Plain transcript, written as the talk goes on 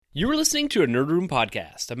You are listening to a Nerd Room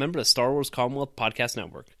podcast, a member of the Star Wars Commonwealth Podcast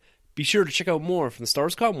Network. Be sure to check out more from the Star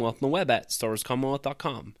Wars Commonwealth on the web at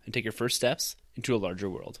starwarscommonwealth.com and take your first steps into a larger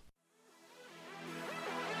world.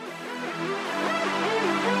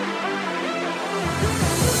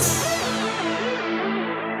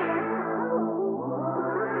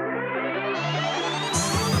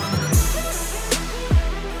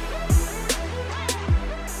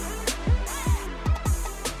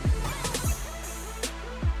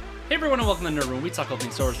 Hey everyone, and welcome to Nerd Room. We talk all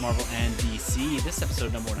things Star Wars, Marvel, and DC. This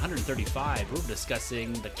episode number 135, we're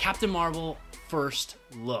discussing the Captain Marvel First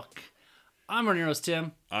Look. I'm Rhaenyra's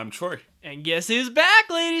Tim. I'm Troy. And guess who's back,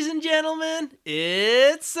 ladies and gentlemen?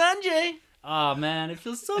 It's Sanjay. Oh man, it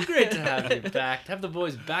feels so great to have you back, to have the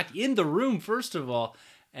boys back in the room, first of all,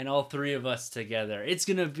 and all three of us together. It's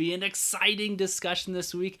going to be an exciting discussion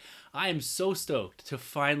this week. I am so stoked to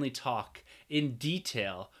finally talk in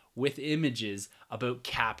detail with images about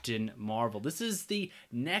Captain Marvel. This is the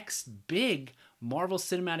next big Marvel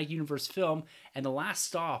Cinematic Universe film and the last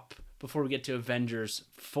stop before we get to Avengers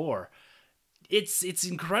 4. It's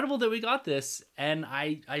incredible that we got this, and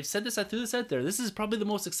I've said this, I threw this out there. This is probably the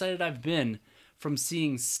most excited I've been from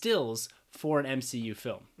seeing stills for an MCU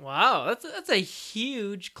film. Wow, that's a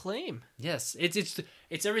huge claim. Yes,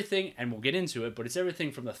 it's everything, and we'll get into it, but it's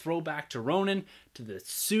everything from the throwback to Ronin to the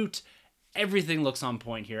suit. Everything looks on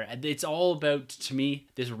point here. It's all about, to me,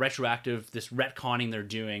 this retconning they're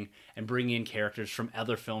doing and bringing in characters from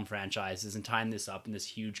other film franchises and tying this up in this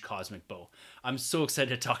huge cosmic bow. I'm so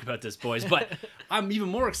excited to talk about this, boys, but I'm even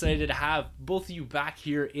more excited to have both of you back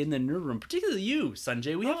here in the Nerd Room, particularly you,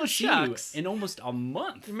 Sanjay. We haven't seen you in almost a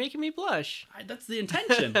month. You're making me blush. That's the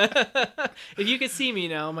intention. If you could see me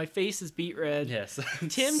now, my face is beet red. Yes.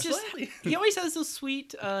 Tim he always has those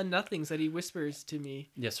sweet nothings that he whispers to me.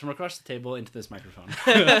 Yes, from across the table into this microphone.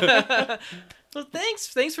 Well,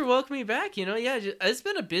 thanks for welcoming me back. It's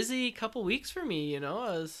been a busy couple weeks for me. I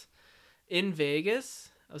was in Vegas.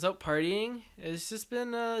 I was out partying. It's just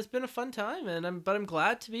been it's been a fun time, and I'm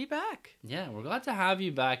glad to be back. Yeah, we're glad to have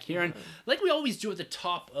you back here, and like we always do at the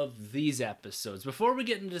top of these episodes, before we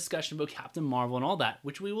get into discussion about Captain Marvel and all that,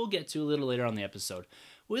 which we will get to a little later on the episode,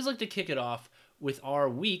 we always like to kick it off with our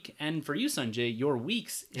week, and for you, Sanjay, your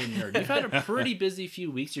weeks in Nerd. You've had a pretty busy few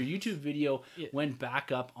weeks. Your YouTube video went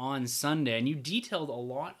back up on Sunday, and you detailed a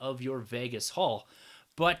lot of your Vegas haul.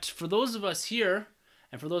 But for those of us here,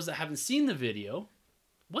 and for those that haven't seen the video,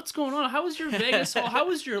 what's going on? How was your Vegas haul? How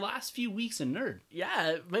was your last few weeks in Nerd?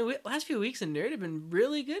 Yeah, my last few weeks in Nerd have been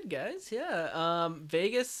really good, guys. Yeah,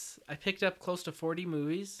 Vegas, I picked up close to 40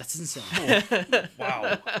 movies. That's insane.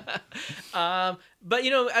 Wow. But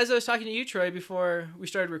as I was talking to you, Troy, before we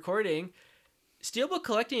started recording, steelbook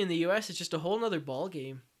collecting in the U.S. is just a whole nother ball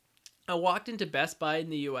game. I walked into Best Buy in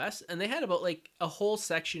the U.S. and they had about like a whole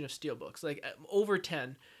section of steelbooks, like over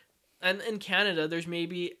 10. And in Canada, there's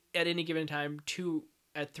maybe at any given time 2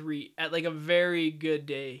 at 3 at like a very good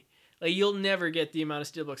day. Like you'll never get the amount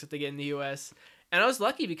of steelbooks that they get in the US. And I was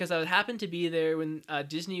lucky because I happened to be there when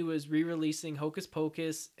Disney was re-releasing Hocus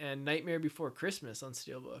Pocus and Nightmare Before Christmas on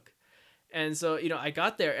steelbook. And so, I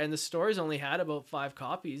got there and the stores only had about 5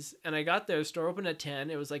 copies. And I got there, the store opened at 10.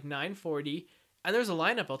 It was like 9:40 and there was a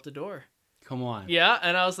lineup out the door. Come on. Yeah.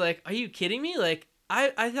 And I was like, are you kidding me? Like I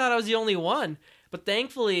thought I was the only one. But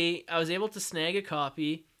thankfully I was able to snag a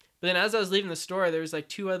copy. But then as I was leaving the store, there was like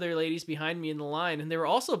 2 other ladies behind me in the line, and they were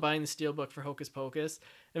also buying the steelbook for Hocus Pocus.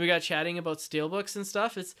 And we got chatting about steelbooks and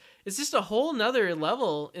stuff. It's just a whole nother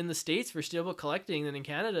level in the States for steelbook collecting than in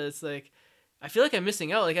Canada. It's like, I feel like I'm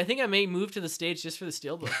missing out. Like, I think I may move to the States just for the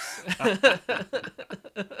steelbooks.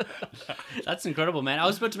 That's incredible, man. I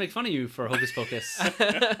was about to make fun of you for Hocus Pocus.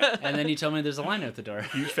 And then you told me there's a line out the door.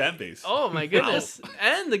 Huge fan base. Oh my goodness. Wow.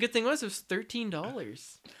 And the good thing was it was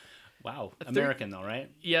 $13. Wow. American though, right?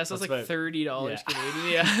 Yeah, so it's like $30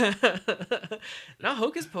 Canadian. Yeah. Now,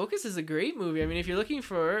 Hocus Pocus is a great movie. I mean, if you're looking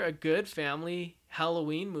for a good family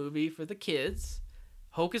Halloween movie for the kids,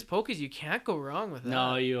 Hocus Pocus, you can't go wrong with that.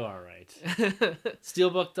 No, you are right.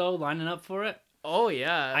 Steelbook though, lining up for it? Oh,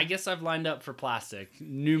 yeah. I guess I've lined up for plastic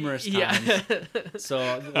numerous times. Yeah.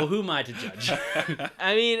 So, who am I to judge?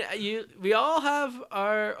 I mean, we all have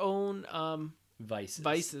our own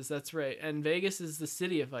vices, that's right. And Vegas is the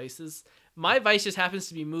city of vices. My vice just happens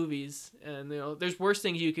to be movies, and there's worse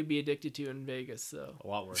things you could be addicted to in Vegas. So a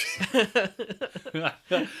lot worse.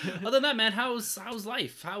 Other than that, man, how's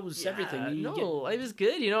life? How's everything? Life is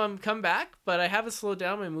good. I'm come back, but I haven't slowed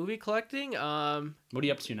down my movie collecting. What are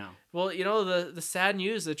you up to now? Well, the sad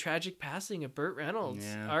news, the tragic passing of Burt Reynolds,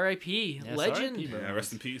 R.I.P. Yes, legend. R.I.P. Yeah,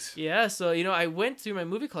 rest in peace. Yeah, so I went through my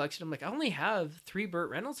movie collection. I'm like, I only have 3 Burt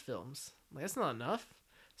Reynolds films. I'm like, that's not enough.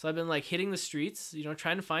 So I've been like hitting the streets,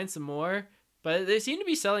 trying to find some more. But they seem to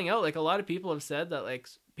be selling out. Like a lot of people have said that like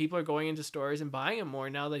people are going into stores and buying him more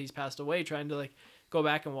now that he's passed away, trying to like go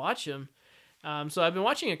back and watch him. So I've been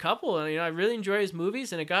watching a couple, and I really enjoy his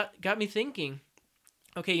movies, and it got me thinking.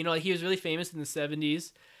 Okay, like he was really famous in the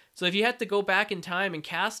 70s. So if you had to go back in time and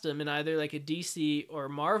cast him in either like a DC or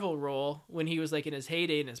Marvel role when he was like in his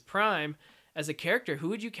heyday, in his prime, as a character, who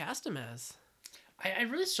would you cast him as? I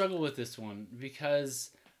really struggle with this one because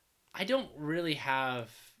I don't really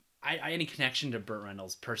have any connection to Burt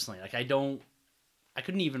Reynolds personally. Like I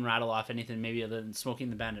couldn't even rattle off anything maybe other than Smoking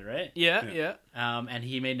the Bandit, right? Yeah. And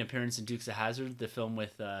he made an appearance in Dukes of Hazzard, the film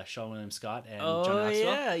with Sean William Scott and John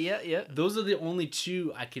Maxwell. Yeah. Those are the only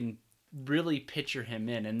two I can really picture him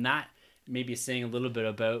in, and that maybe saying a little bit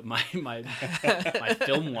about my my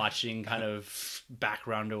film watching kind of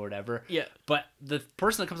background or whatever. Yeah. But the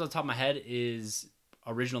person that comes on top of my head is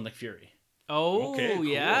original Nick Fury. Oh, okay, cool.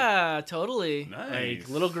 Yeah, totally. Nice. Like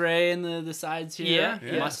little gray in the sides here.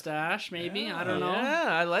 Yeah. Mustache, maybe. Yeah. I don't know. Yeah,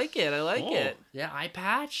 I like it. Cool. Yeah, eye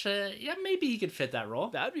patch. Yeah, maybe he could fit that role.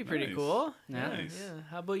 That'd be pretty Nice. cool. Yeah. Nice. Yeah.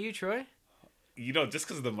 How about you, Troy? Just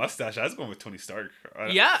because of the mustache, I was going with Tony Stark.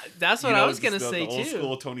 Yeah, that's what I was going to say, the too. old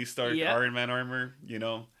school Tony Stark, Iron Man armor,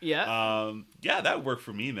 Yeah. Yeah, that would work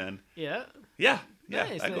for me, man. Yeah. Yeah,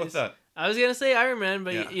 Nice, I'd go with that. I was going to say Iron Man,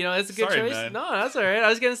 but, it's a good Sorry, choice. man. No, that's all right. I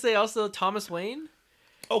was going to say also Thomas Wayne.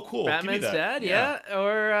 Oh, cool. Batman's Give me that. dad, yeah.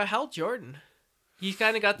 Or Hal Jordan. He's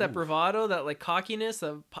kind of got that bravado, that like cockiness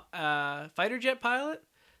of fighter jet pilot.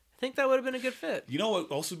 I think that would have been a good fit. You know what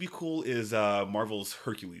would also be cool is Marvel's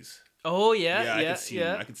Hercules. Oh, yeah.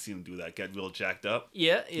 I could see him do that. Get real jacked up.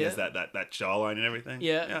 Yeah. He has that jawline and everything.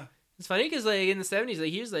 Yeah. It's funny because like in the 70s,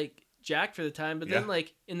 like he was like jacked for the time, but then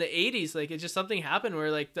like in the 80s, like it just something happened where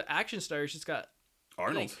like the action stars just got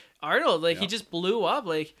Arnold. Like he just blew up.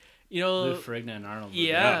 Like Lou Ferrigno and Arnold.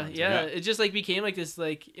 Yeah. It just like became like this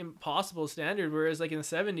like impossible standard. Whereas like in the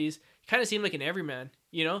 70s, it kind of seemed like an everyman.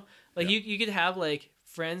 Like you could have like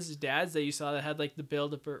friends, dads that you saw that had like the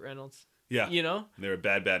build of Burt Reynolds. Yeah. They're a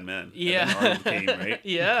bad man. Yeah. And then Arnold came, right?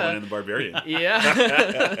 Yeah. Conan the Barbarian. Yeah.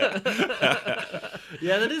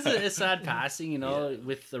 Yeah, that is a sad passing,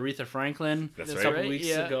 with Aretha Franklin That's a right. couple weeks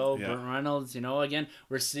ago. Yeah. Burt Reynolds, again,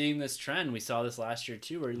 we're seeing this trend. We saw this last year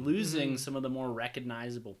too. We're losing some of the more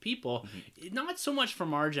recognizable people. Not so much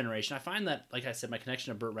from our generation. I find that, like I said, my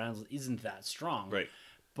connection to Burt Reynolds isn't that strong. Right.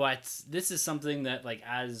 But this is something that, like,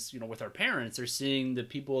 as with our parents, they're seeing the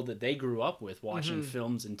people that they grew up with, watching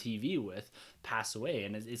films and TV with, pass away,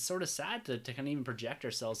 and it's sort of sad to kind of even project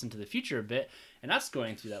ourselves into the future a bit, and us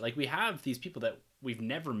going through that. Like, we have these people that we've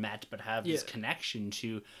never met, but have this connection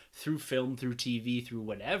to through film, through TV, through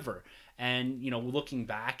whatever, and looking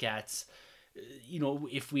back at,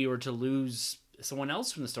 if we were to lose someone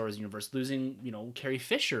else from the Star Wars universe, losing Carrie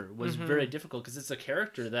Fisher was very difficult because it's a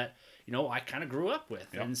character that I kind of grew up with.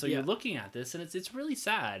 Yep. And so you're looking at this and it's really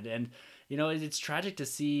sad. And, it's tragic to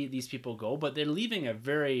see these people go, but they're leaving a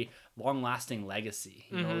very long lasting legacy.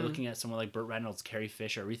 Looking at someone like Burt Reynolds, Carrie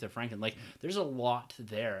Fisher, Aretha Franklin, like there's a lot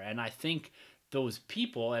there. And I think those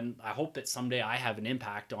people, and I hope that someday I have an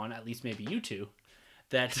impact on at least maybe you two,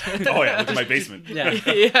 that oh yeah, look at my basement. Your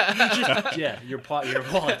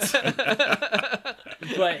wants.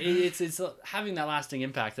 But it's having that lasting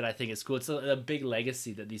impact that I think is cool. It's a big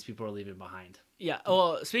legacy that these people are leaving behind. Yeah.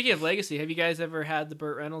 Well, speaking of legacy, have you guys ever had the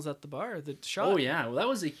Burt Reynolds at the bar, the shot? Oh yeah. Well, that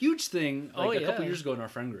was a huge thing. A couple years ago in our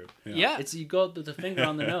friend group. Yeah. It's you go with the finger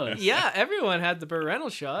on the nose. Yeah. Everyone had the Burt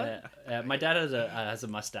Reynolds shot. My dad has a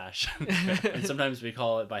mustache, and sometimes we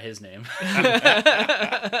call it by his name.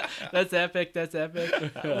 That's epic.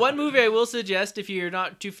 One movie I will suggest if you're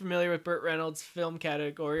not too familiar with Burt Reynolds' film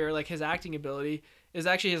category or like his acting ability is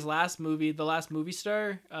actually his last movie, The Last Movie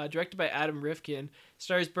Star, directed by Adam Rifkin.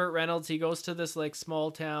 Stars Burt Reynolds. He goes to this like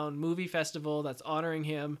small town movie festival that's honoring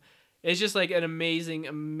him. It's just like an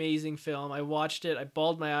amazing film. I watched it. I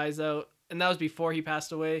bawled my eyes out. And that was before he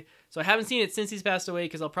passed away. So I haven't seen it since he's passed away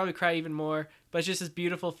because I'll probably cry even more. But it's just this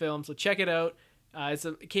beautiful film. So check it out.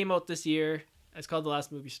 It came out this year. It's called The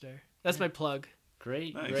Last Movie Star. That's my plug.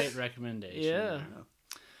 Great recommendation. Yeah.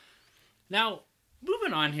 Now,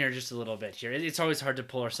 moving on here just a little bit here. It's always hard to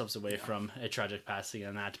pull ourselves away from a tragic passing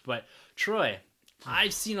and that. But Troy,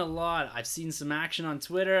 I've seen a lot. I've seen some action on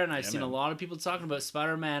Twitter, and I've seen a lot of people talking about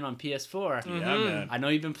Spider-Man on PS4. Yeah, man. I know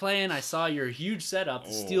you've been playing. I saw your huge setup,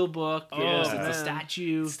 the Steelbook. There's a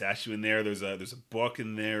statue. Statue in there. There's a book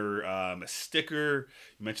in there. A sticker.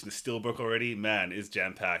 You mentioned the Steelbook already. Man, it's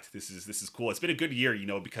jam packed. This is cool. It's been a good year,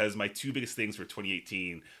 because my two biggest things for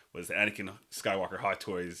 2018 was the Anakin Skywalker Hot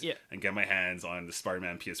Toys and get my hands on the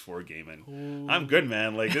Spider-Man PS4 game. And I'm good,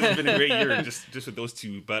 man. Like, this has been a great year just with those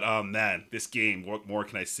two. But man, this game, what more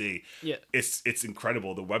can I say? Yeah. It's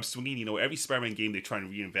incredible. The web swinging, you know, every Spider-Man game they try and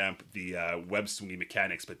revamp the web swinging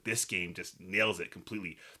mechanics, but this game just nails it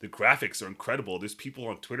completely. The graphics are incredible. There's people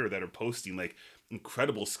on Twitter that are posting like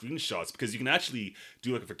incredible screenshots because you can actually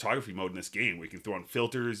do like a photography mode in this game where you can throw on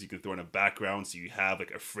filters, you can throw in a background so you have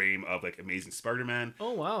like a frame of like Amazing Spider-Man.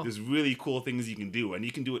 Oh wow. There's really cool things you can do, and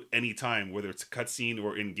you can do it anytime, whether it's a cutscene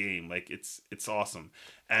or in game. Like it's awesome.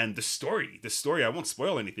 And the story, I won't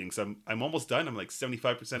spoil anything because I'm almost done. I'm like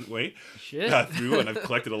 75% way through, and I've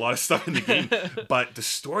collected a lot of stuff in the game. But the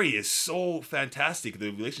story is so fantastic.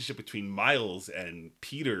 The relationship between Miles and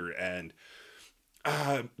Peter and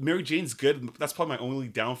Mary Jane's good. That's probably my only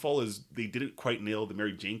downfall is they didn't quite nail the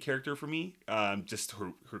Mary Jane character for me. Just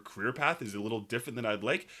her career path is a little different than I'd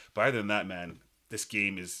like. But other than that, man, this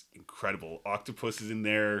game is incredible. Octopus is in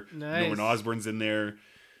there. Nice. Norman Osborn's in there.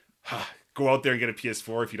 Go out there and get a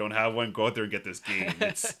PS4 if you don't have one. Go out there and get this game.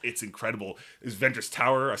 It's incredible. There's Avengers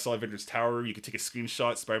Tower. I saw Avengers Tower. You could take a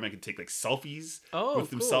screenshot. Spider-Man could take like selfies with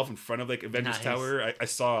himself in front of like Avengers Tower. I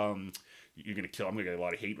saw I'm gonna get a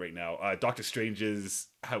lot of hate right now. Doctor Strange's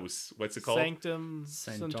house. What's it called? Sanctum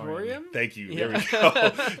Sanctorium. Thank you. There we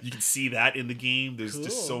go. You can see that in the game. There's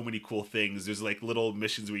just so many cool things. There's like little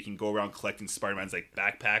missions where you can go around collecting Spider-Man's like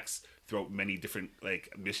backpacks throughout many different like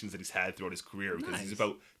missions that he's had throughout his career because he's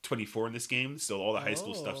about 24 in this game. So all the high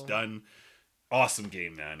school stuff's done. Awesome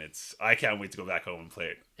game, man. I can't wait to go back home and play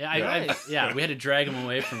it. Yeah, we had to drag him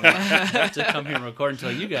away from it to come here and record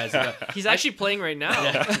until you guys. He's actually playing right now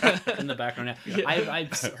in the background. Yeah.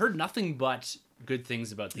 I've heard nothing but good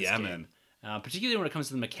things about this game. Man. Particularly when it comes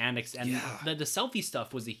to the mechanics and the selfie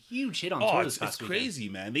stuff was a huge hit on Twitter this past weekend. Crazy,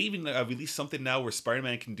 man. They even released something now where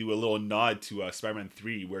Spider-Man can do a little nod to Spider-Man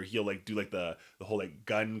 3 where he'll like do like the whole like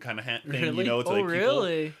gun kind of thing, really? You know, to like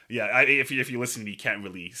really? People. Yeah, if you listen to me, you can't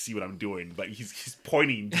really see what I'm doing, but he's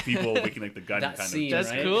pointing to people making like the gun that kind scene, of.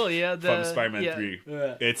 That's cool. Yeah, from Spider-Man 3.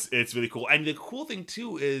 Yeah. It's really cool, and the cool thing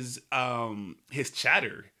too is his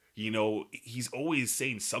chatter. You know, he's always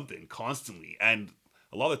saying something constantly, and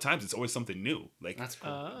a lot of the times it's always something new. Like that's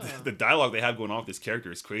cool. The dialogue they have going on with this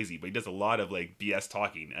character is crazy, but he does a lot of like BS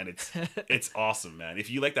talking, and it's awesome, man. If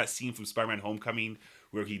you like that scene from Spider-Man Homecoming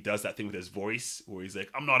where he does that thing with his voice, where he's like,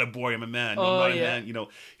 "I'm not a boy, I'm a man. No, I'm not a man." You know,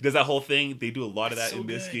 he does that whole thing. They do a lot of that in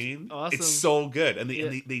this game. Awesome. It's so good, and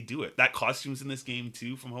they do it. That costumes in this game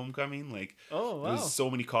too from Homecoming, like there's so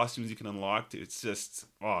many costumes you can unlock. It's just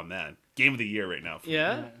man, game of the year right now. For me.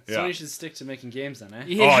 So you should stick to making games then, eh?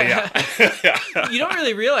 Yeah. You don't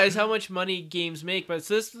really realize how much money games make, but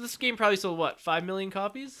this game probably sold what, 5 million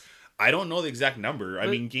copies? I don't know the exact number. I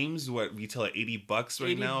mean, games retail at $80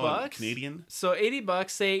 right now, Canadian. So $80,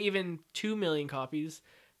 say even 2 million copies.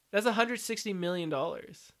 That's $160 million.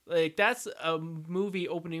 Like that's a movie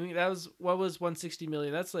opening. That was what was 160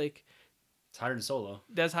 million. That's like it's higher than Solo.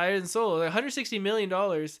 That's higher than Solo. Like $160 million.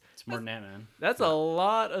 It's more than that, man. That's a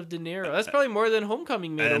lot of dinero. That's probably more than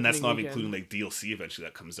Homecoming made. And that's not including like DLC eventually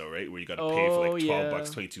that comes out, right? Where you got to pay for like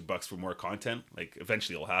 $12, $22 for more content. Like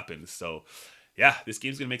eventually it'll happen. So yeah, this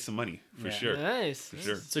game's gonna make some money for sure. Nice, for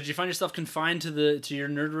sure. So did you find yourself confined to your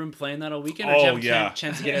nerd room playing that all weekend? Or did you have a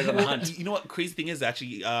chance to get out on the hunt? You know what? Crazy thing is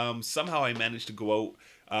actually, somehow I managed to go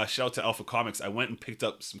out. Shout out to Alpha Comics. I went and picked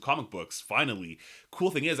up some comic books. Finally, cool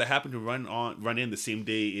thing is I happened to run in the same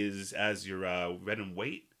day as your Red and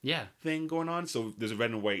White thing going on. So there's a Red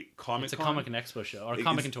and White comic. It's a comic and expo show or a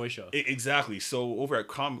comic and toy show. Exactly. So over at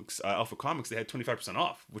Alpha Comics, they had 25%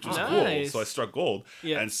 off, which was nice. cool. So I struck gold.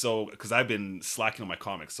 Yeah. And so because I've been slacking on my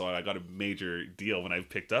comics, so I got a major deal when I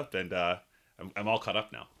picked up, and I'm all caught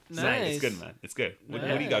up now. So nice. It's good, man. It's good. What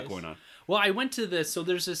do you got going on? Well, I went to this. So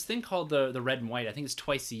there's this thing called the Red and White. I think it's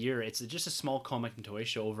twice a year. It's just a small comic and toy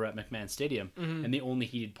show over at McMahon Stadium, and the only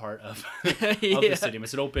heated part of the stadium.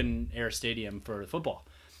 It's an open air stadium for football.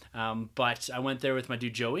 But I went there with my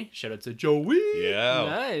dude Joey. Shout out to Joey.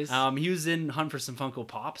 Yeah. Nice. He was in hunt for some Funko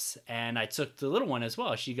Pops, and I took the little one as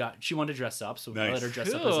well. She wanted to dress up, so I let her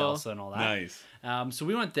dress up as Elsa and all that. Nice. So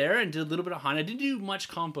we went there and did a little bit of hunt. I didn't do much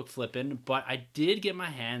comic book flipping, but I did get my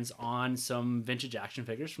hands on some vintage action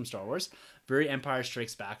figures from Star Wars. Very Empire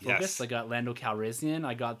Strikes Back focused. Yes. I got Lando Calrissian.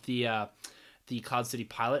 I got the Cloud City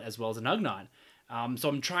Pilot as well as an Ugnon. So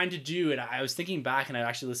I'm trying to do it. I was thinking back, and I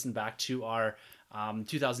actually listened back to our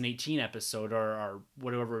 2018 episode or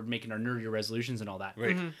whatever, making our nerdy resolutions and all that.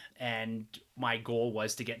 Right. And my goal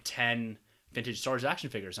was to get 10 vintage Star Wars action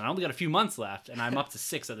figures, and I only got a few months left, and I'm up to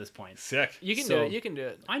 6 at this point. Sick. You can So- do it. You can do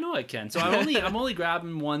it. I know I can. So I'm only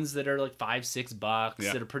grabbing ones that are like $5-6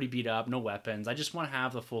 Yeah. that are pretty beat up, no weapons. I just want to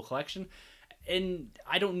have the full collection, and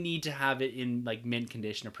I don't need to have it in like mint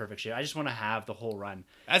condition or perfect shape. I just want to have the whole run.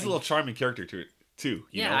 Adds a little charming character to it too.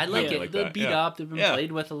 You Yeah, know? I like Kinda it. They're that. beat Yeah. up. They've been Yeah.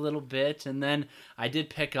 played with a little bit, and then I did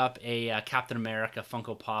pick up a Captain America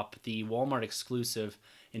Funko Pop, the Walmart exclusive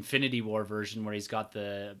Infinity War version, where he's got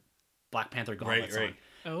the Black Panther gauntlets right.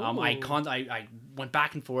 on. I went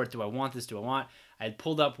back and forth. Do I want this? Do I want? I had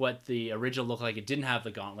pulled up what the original looked like. It didn't have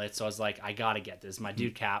the gauntlets, so I was like, I gotta get this. My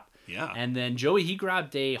dude Cap. Yeah. And then Joey, he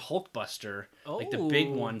grabbed a Hulkbuster, like the big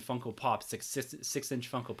Oh. one Funko Pop,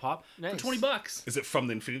 6-inch Funko Pop Nice. for $20. Is it from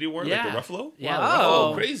the Infinity War? Yeah. Like the Ruffalo? Yeah, Wow.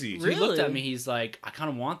 Oh, crazy. So he looked at Really? me. He's like, I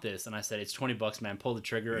kind of want this, and I said, it's $20, man. Pull the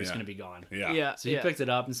trigger, or it's Yeah. gonna be gone. Yeah. Yeah. So he picked it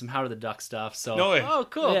up and some Howard the Duck stuff. So No way. Oh,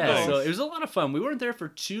 cool. yeah, Nice. so it was a lot of fun. We weren't there for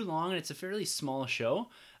too long, and it's a fairly small show.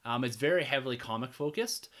 It's very heavily comic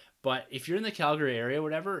focused. But if you're in the Calgary area, or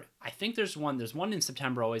whatever, I think there's one. There's one in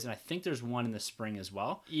September always, and I think there's one in the spring as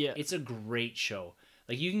well. Yeah. It's a great show.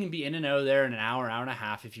 Like you can be in and out of there in an hour and a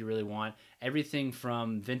half if you really want. Everything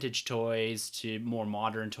from vintage toys to more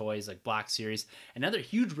modern toys like Black Series. Another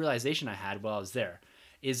huge realization I had while I was there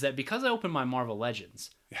is that because I opened my Marvel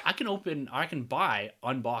Legends, I can buy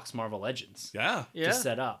unboxed Marvel Legends Yeah. Yeah. to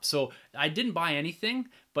set up. So I didn't buy anything,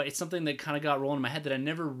 but it's something that kind of got rolling in my head that I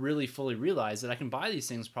never really fully realized that I can buy these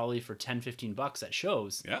things probably for $10-15 at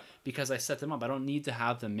shows Yeah. because I set them up. I don't need to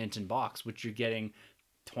have them mint in box, which you're getting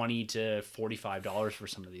 $20 to $45 for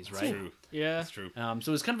some of these, right? True. Yeah. That's true. So it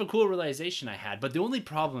was kind of a cool realization I had. But the only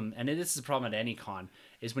problem, and this is a problem at any con,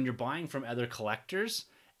 is when you're buying from other collectors,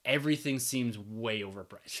 everything seems way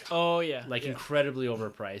overpriced. Oh yeah. Like yeah. incredibly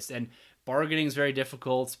overpriced. And bargaining is very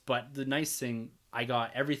difficult. But the nice thing, I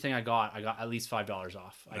got at least $5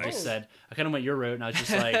 off. I Nice. just said, I kind of went your route, and I was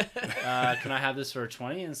just like, can I have this for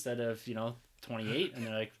 20 instead of 28? And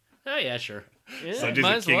they're like, oh yeah, sure. Yeah, Sanjay's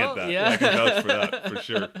might a as king well. at that. Yeah. I can vouch for that, for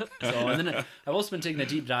sure. So, and then I've also been taking a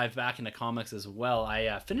deep dive back into comics as well.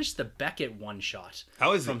 I finished the Beckett one shot.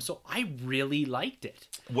 How is From it? so I really liked it.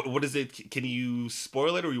 What is it? Can you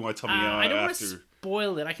spoil it, or you want to tell me I don't want after? to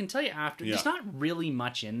spoil it. I can tell you after. Yeah. There's not really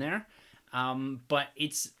much in there, but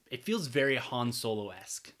it feels very Han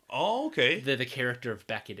Solo-esque. Oh, okay. The character of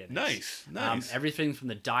Beckett in it. Nice. Nice. Everything from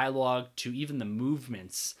the dialogue to even the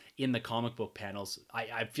movements in the comic book panels,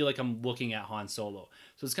 I feel like I'm looking at Han Solo.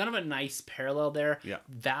 So it's kind of a nice parallel there. Yeah.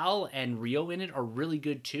 Val and Rio in it are really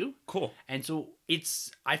good too. Cool. And so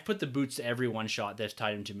I've put the boots to every one shot that's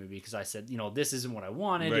tied into the movie because I said, this isn't what I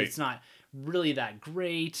wanted. Right. It's not really that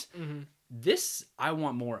great. Mm-hmm. This I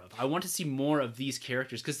want more of. I want to see more of these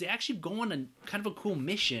characters because they actually go on a kind of a cool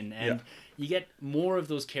mission, and you get more of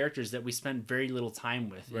those characters that we spent very little time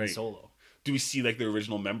with in Right. Solo. Do we see like the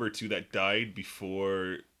original member too that died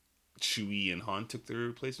before Chewie and Han took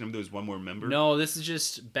their place? Remember, there was one more member. No, this is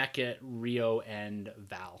just Beckett, Rio, and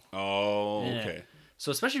Val. Oh, Yeah. okay.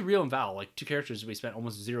 So especially Rio and Val, like two characters we spent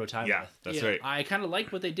almost zero time Yeah, with. that's Yeah. right. I kind of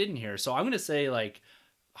like what they did in here, so I'm gonna say like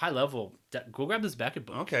high level. Go grab this Beckett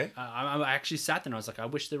book. Okay. I actually sat there and I was like, I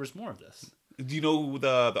wish there was more of this. Do you know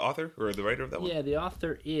the author or the writer of that one? Yeah, the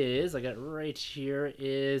author is, I got it right here,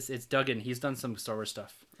 it's Duggan. He's done some Star Wars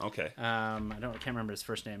stuff. Okay. I can't remember his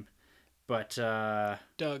first name, but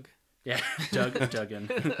Doug. yeah, Duggan.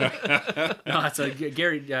 No, it's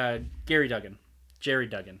Gary Duggan, Jerry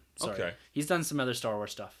Duggan. Sorry. Okay. He's done some other Star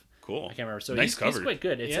Wars stuff. Cool. I can't remember. So Nice he's cover. quite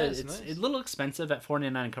good. It's Yeah, it's it's nice. a little expensive at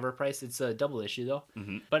 $4.99 cover price. It's a double issue though,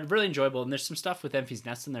 Mm-hmm. but really enjoyable. And there's some stuff with Enfys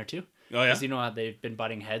Nest in there too. Oh yeah. Because you know how they've been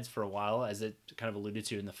butting heads for a while, as it kind of alluded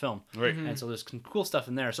to in the film. Right. And so there's some cool stuff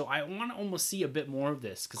in there. So I want to almost see a bit more of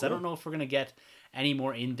this because I Cool. don't know if we're going to get any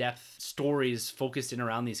more in-depth stories focused in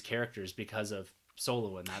around these characters because of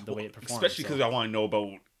Solo and the way it performs. Especially because I want to know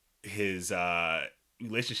about his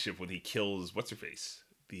relationship when he kills what's her face,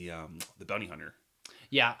 the bounty hunter.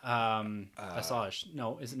 Yeah. Asajj.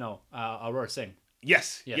 No, is it no? Aurora Singh.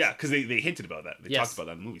 Yes. Yes. Yeah, because they hinted about that. They Yes. talked about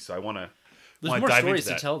that in the movie. So I want to. There's more stories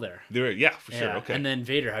to tell there. Yeah, for sure. Yeah. Okay. And then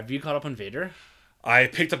Vader. Have you caught up on Vader? I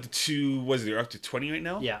picked up the two. Was there up to 20 right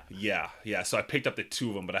now? Yeah. Yeah. So I picked up the two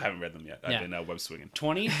of them, but I haven't read them yet. I've Yeah. been web swinging.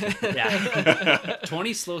 20. Yeah.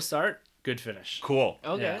 20 slow start, good finish. Cool.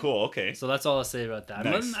 Okay. Yeah. Cool. Okay. So that's all I'll say about that.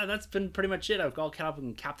 Nice. Other than that, that's been pretty much it. I've all caught up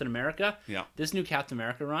on Captain America. Yeah. This new Captain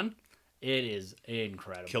America run, It is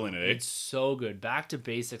incredible. Killing it, eh? It's so good. Back to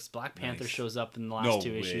basics. Black Panther Nice. shows up in the last No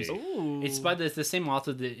two way. issues. Ooh. It's by the same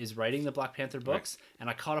author that is writing the Black Panther books,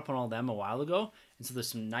 and I caught up on all them a while ago. And so there's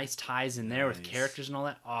some nice ties in there with Nice. characters and all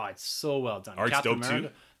that. Oh, it's so well done. Art's dope, too.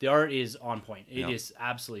 The art is on point. It Yeah. is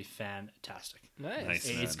absolutely fantastic. Nice. Nice.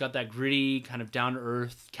 It's got that gritty, kind of down to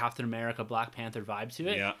earth Captain America, Black Panther vibe to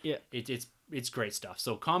it. Yeah. Yeah. It's great stuff.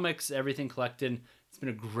 So comics, everything collected. It's been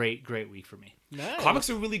a great week for me. Nice. Comics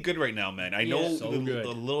are really good right now, man. I know so a good.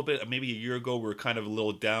 little bit, maybe a year ago, we were kind of a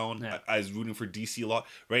little down. Yeah. I was rooting for DC a lot.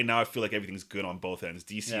 Right now, I feel like everything's good on both ends.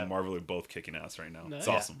 DC Yeah. and Marvel are both kicking ass right now. Nice. It's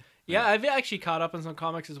awesome. Yeah, I've actually caught up on some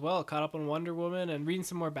comics as well. Caught up on Wonder Woman and reading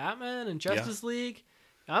some more Batman and Justice League.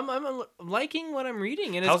 I'm liking what I'm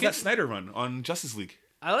reading, and it's How's good. that Snyder run on Justice League?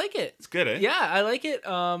 I like it. It's good, eh? Yeah, I like it.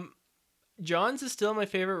 John's is still my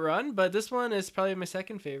favorite run, but this one is probably my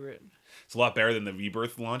second favorite. It's a lot better than the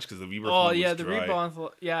Rebirth launch because the Rebirth Oh one yeah, was the dry.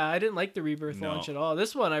 Rebirth. Yeah, I didn't like the Rebirth No. launch at all.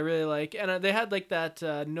 This one I really like, and they had like that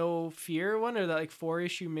No Fear one or that like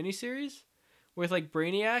 4-issue miniseries with like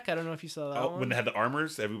Brainiac. I don't know if you saw that Oh, one. when they had the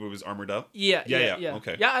armors, everybody was armored up. Yeah. Yeah,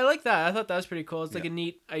 okay. Yeah, I like that. I thought that was pretty cool. It's like Yeah. a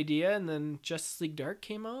neat idea, and then Justice League Dark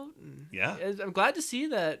came out. And Yeah. I'm glad to see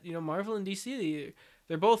that Marvel and DC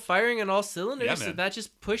they're both firing on all cylinders, Yeah, man. and that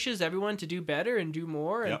just pushes everyone to do better and do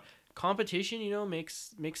more. And Yep. competition,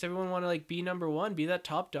 makes everyone want to like be number one, be that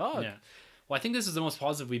top dog. Yeah. Well, I think this is the most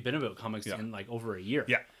positive we've been about comics Yeah. in like over a year.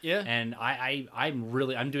 Yeah. Yeah. And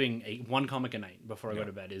I'm doing one comic a night before I go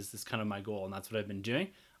to bed. Is this kind of my goal, and that's what I've been doing.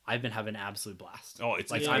 I've been having an absolute blast. Oh, it's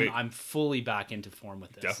like it's I'm great. I'm fully back into form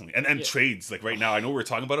with this. Definitely. And trades, like right now, I know we're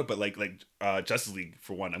talking about it, but like Justice League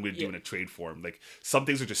for one, I'm gonna do Yeah. in a trade form. Like some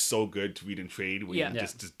things are just so good to read in trade where Yeah. you can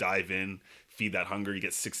just dive in, feed that hunger, you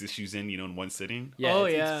get 6 issues in one sitting. Yeah, Oh,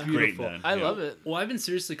 it's yeah. Great, beautiful. man. I Yeah. love it. Well, I've been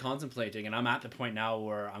seriously contemplating, and I'm at the point now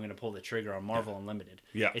where I'm going to pull the trigger on Marvel Unlimited.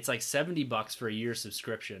 Yeah. It's like $70 for a year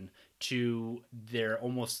subscription to their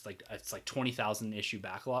almost like it's like 20,000 issue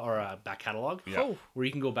backlog or back catalog. Yeah. Oh. Where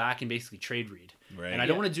you can go back and basically trade read. Right. And I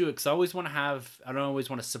don't want to do it because I don't always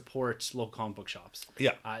want to support local comic book shops.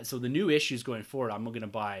 Yeah. So the new issues going forward, I'm going to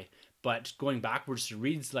buy. But going backwards to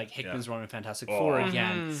read like Hickman's run on Fantastic Four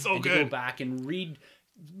again, So and good. to go back and read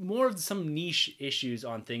more of some niche issues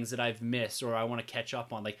on things that I've missed or I want to catch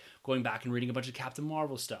up on, like going back and reading a bunch of Captain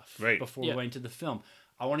Marvel stuff before Yeah. going to the film.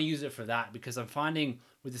 I want to use it for that because I'm finding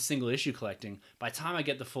with the single issue collecting, by the time I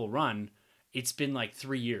get the full run, it's been like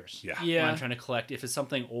 3 years. Yeah. Yeah. When I'm trying to collect, if it's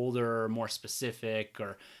something older or more specific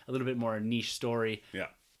or a little bit more niche story, Yeah.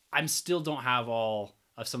 I'm still don't have all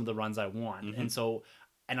of some of the runs I want. Mm-hmm.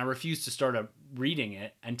 And I refuse to start reading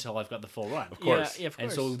it until I've got the full run. Of course. Yeah, of course.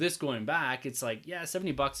 And so this going back, it's like, yeah,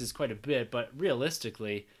 $70 is quite a bit, but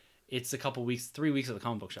realistically, it's a couple weeks, 3 weeks at the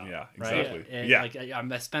comic book shop. Yeah, right? exactly. And Yeah. like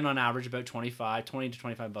I spend on average about $20 to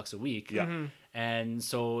 $25 a week. Yeah. And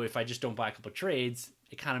so if I just don't buy a couple trades,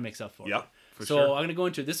 it kind of makes up for Yeah, it. for So sure. I'm gonna go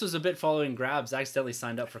into this was a bit following Grabs. I accidentally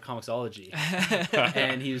signed up for Comixology,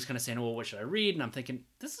 and he was kind of saying, "Well, what should I read?" And I'm thinking,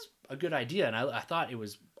 this is a good idea, and I thought it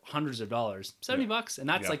was hundreds of dollars, $70, and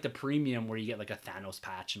that's Yeah. like the premium where you get like a Thanos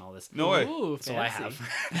patch and all this. No way. Ooh, So I fancy.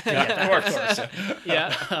 have. Yeah, of course.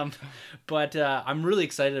 Yeah. But I'm really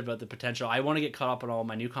excited about the potential. I want to get caught up on all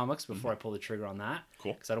my new comics before I pull the trigger on that.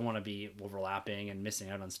 Cool. Because I don't want to be overlapping and missing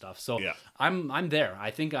out on stuff. So Yeah. I'm there. I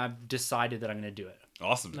think I've decided that I'm going to do it.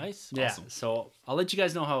 Awesome. Nice. Yeah. Awesome. So I'll let you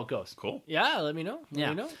guys know how it goes. Cool. Yeah, let me know. Let Yeah.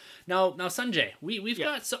 me know. Now Sanjay, we've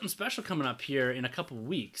got something special coming up here in a couple of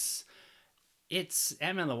weeks. It's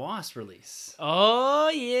Ant-Man and the Wasp release. Oh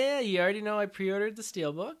yeah, you already know I pre-ordered the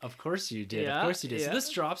Steelbook. Of course you did. Yeah, Of course you did. So yeah. this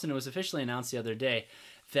drops, and it was officially announced the other day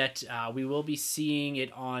that we will be seeing it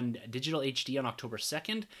on digital HD on October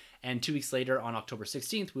 2nd, and 2 weeks later on October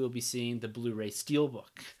 16th, we will be seeing the Blu-ray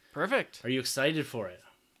Steelbook. Perfect. Are you excited for it?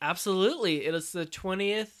 Absolutely. It is the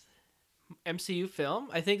 20th MCU film.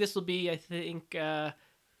 I think this will be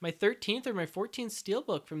my 13th or my 14th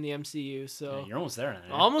Steelbook from the MCU. So Yeah, you're almost there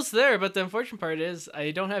now. eh? almost there, but the unfortunate part is I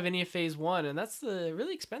don't have any of Phase 1, and that's the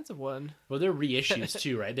really expensive one. Well, they're reissues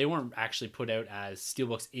too, right? They weren't actually put out as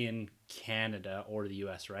Steelbooks in Canada or the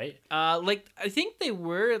US, right? I think they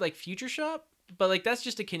were like Future Shop, but like that's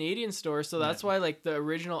just a Canadian store, so that's why like the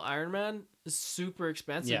original Iron Man is super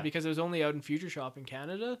expensive Yeah. because it was only out in Future Shop in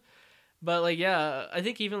Canada. But like yeah, I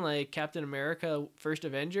think even like Captain America First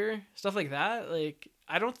Avenger, stuff like that, like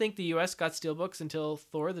I don't think the US got Steelbooks until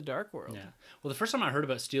Thor the Dark World. Yeah. Well, the first time I heard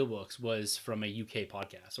about Steelbooks was from a UK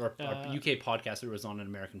podcast or a UK podcast that was on an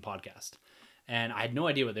American podcast. and I had no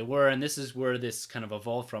idea what they were. And this is where this kind of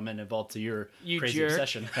evolved from, and evolved to your You crazy jerk.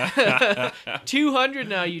 obsession. 200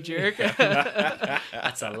 now, you jerk.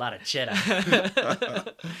 That's a lot of cheddar.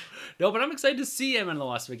 No, but I'm excited to see Ant-Man and the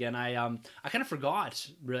Wasp again. I kind of forgot,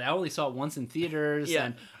 really. I only saw it once in theaters, Yeah.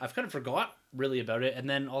 and I've kind of forgot really about it. And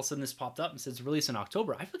then all of a sudden this popped up and says release in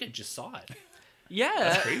October. I feel like I just saw it. Yeah,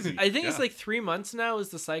 That's crazy. I think it's Yeah. like 3 months now is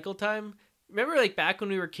the cycle time. Remember, like back when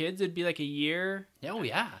we were kids, it'd be like a year. Yeah, oh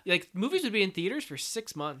yeah. Like movies would be in theaters for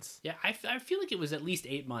 6 months. Yeah, I feel like it was at least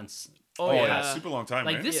 8 months. Oh, yeah, yeah. super long time.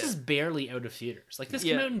 Like right? this Yeah. is barely out of theaters. Like this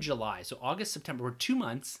Yeah. came out in July, so August, September. We're 2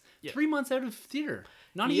 months, Yeah. 3 months out of theater.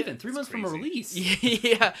 Not Yeah, even 3 it's months from a crazy. release.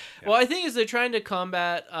 Yeah. Well, I think is they're trying to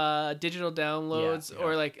combat digital downloads Yeah,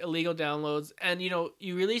 or yeah. like illegal downloads, and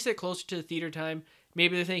you release it closer to the theater time.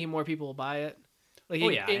 Maybe they're thinking more people will buy it. Like Oh,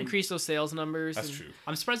 yeah, and- increase those sales numbers. That's and- true.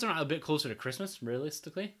 I'm surprised they're not a bit closer to Christmas,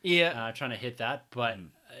 realistically. Yeah. Trying to hit that, but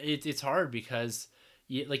it's hard because,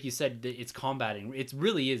 like you said, it's combating. It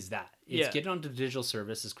really is that. It's Yeah. get it onto digital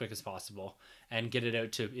service as quick as possible and get it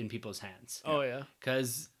out in people's hands. Oh yeah.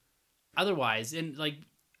 Because otherwise,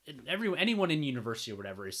 anyone in university or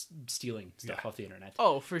whatever is stealing stuff Yeah. off the internet.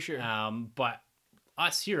 Oh, for sure. But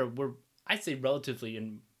us here, I'd say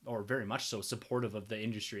relatively or very much so supportive of the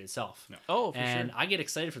industry itself. Yeah. Oh, for And sure. I get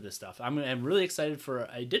excited for this stuff. I'm really excited for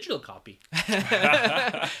a digital copy.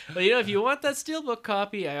 But if you want that steelbook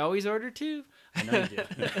copy, I always order 2. I know you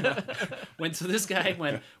do. This guy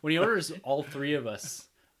when he orders all 3 of us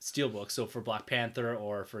steelbooks, so for Black Panther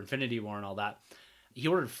or for Infinity War and all that, he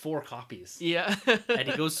ordered 4 copies. Yeah. And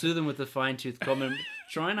he goes through them with a fine-tooth comb. And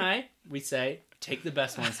Troy and I, we say, take the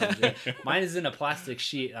best one, Sanjay. Mine is in a plastic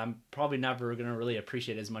sheet. I'm probably never going to really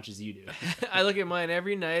appreciate it as much as you do. I look at mine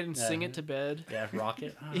every night and sing it to bed. Yeah,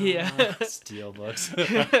 Rocket. Yeah. Steelbooks.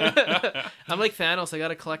 I'm like Thanos. I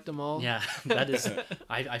gotta collect them all. Yeah, that is.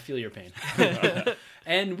 I feel your pain.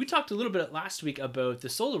 And we talked a little bit last week about the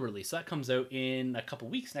solo release. That comes out in a couple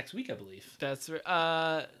weeks, next week, I believe. That's right.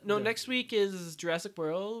 No, Yeah. next week is Jurassic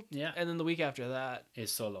World. Yeah. And then the week after that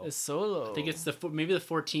Is solo. is Solo. I think it's maybe the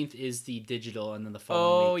 14th is the digital, and then the Oh,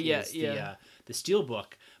 following week yeah, is yeah. the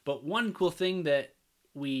steelbook. But one cool thing that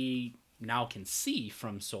we now can see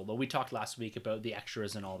from Solo, we talked last week about the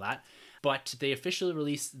extras and all that, but they officially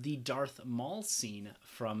released the Darth Maul scene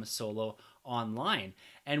from Solo online.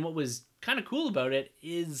 And what was kind of cool about it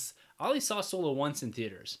is I only saw Solo once in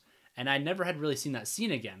theaters, and I never had really seen that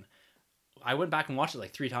scene again. I went back and watched it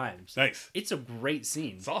like 3 times. Nice. It's a great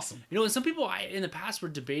scene. It's awesome. And some people in the past were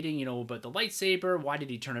debating, about the lightsaber. Why did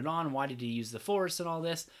he turn it on? Why did he use the Force and all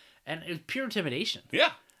this? And it was pure intimidation.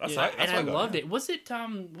 Yeah. That's Yeah. right. That's And I what loved got. it. Was it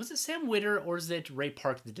Sam Witter or is it Ray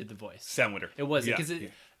Park that did the voice? Sam Witter. It was Yeah, because yeah.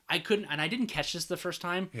 I couldn't, and I didn't catch this the first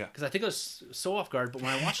time Yeah. because I think I was so off guard. But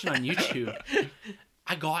when I watched it on YouTube,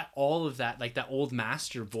 I got all of that, like that old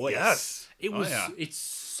master voice. Yes. It Oh, was. yeah. It's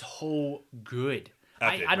so good.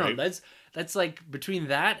 Epic, I don't know. right? That's like between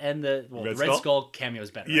that and the Red Red Skull? Skull cameo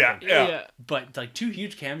is better. I Yeah. think. Yeah. But like 2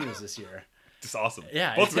 huge cameos this year. Just awesome.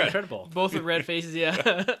 Yeah, Both it's red. incredible. Both with red faces. Yeah.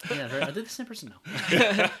 Yeah, are they the same person?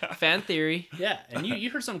 No. Fan theory. Yeah, and you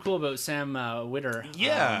heard something cool about Sam Witter.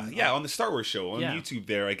 Yeah, yeah, on the Star Wars show on yeah. YouTube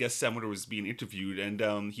there, I guess Sam Witter was being interviewed,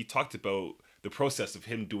 and he talked about the process of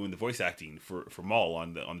him doing the voice acting for Maul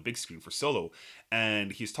on the big screen for Solo,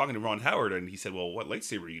 and he's talking to Ron Howard, and he said, "Well, what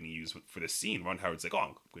lightsaber are you going to use for this scene?" Ron Howard's like, "Oh,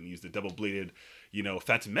 I'm going to use the double-bladed,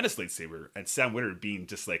 Phantom Menace lightsaber," and Sam Witter, being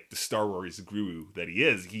just like the Star Wars guru that he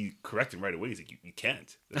is, he corrected him right away. He's like, "You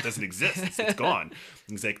can't. That doesn't exist. It's gone."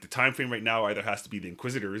 He's like, "The time frame right now either has to be the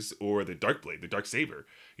Inquisitors or the Dark Blade, the Dark Saber."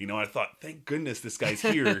 I thought, thank goodness this guy's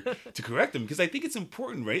here to correct him, because I think it's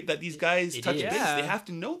important, right, that these guys It touch is. base. Yeah. They have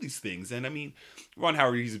to know these things. And I mean, Ron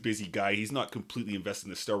Howard, he's a busy guy. He's not completely invested in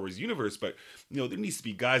the Star Wars universe, but there needs to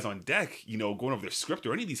be guys on deck, going over their script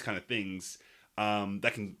or any of these kind of things.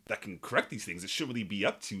 That can correct these things. It shouldn't really be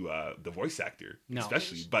up to the voice actor, No.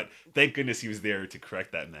 especially. But thank goodness he was there to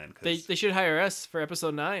correct that man. Because They should hire us for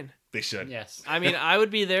episode 9. they should. Yes. I mean, I would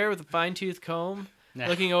be there with a fine tooth comb, Nah.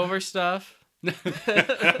 looking over stuff.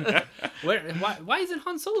 Why isn't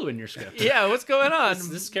Han Solo in your script? Yeah, what's going on?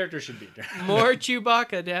 This character should be there. More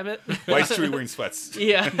Chewbacca, damn it. Why is Chewie wearing sweats?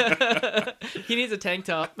 Yeah. He needs a tank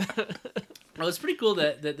top. Well, it's pretty cool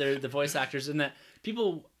that they're the voice actors and that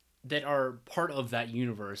people that are part of that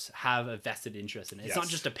universe have a vested interest in it. It's not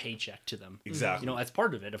Yes. just a paycheck to them. Exactly. That's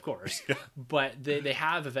part of it, of course. But they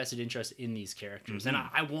have a vested interest in these characters. And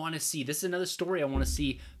I want to see, this is another story I want to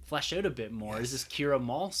see fleshed out a bit more, is this Kira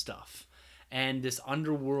Maul stuff. and this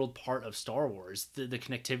underworld part of Star Wars, the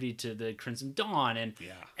connectivity to the Crimson Dawn and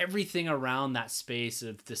everything around that space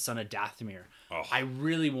of the son of Dathomir. Oh. I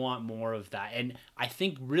really want more of that. And I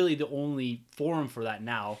think really the only forum for that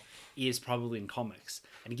now is probably in comics.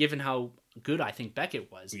 And given how good I think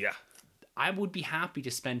Beckett was, I would be happy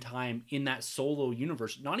to spend time in that Solo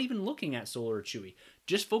universe, not even looking at Solo or Chewie.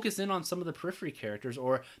 Just focus in on some of the periphery characters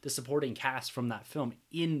or the supporting cast from that film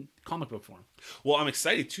in comic book form. Well, I'm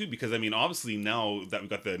excited too because, I mean, obviously now that we've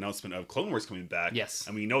got the announcement of Clone Wars coming back,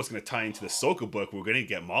 and we know it's going to tie into the Ahsoka book, we're going to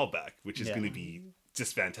get Maul back, which is going to be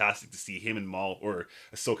just fantastic to see him and Maul, or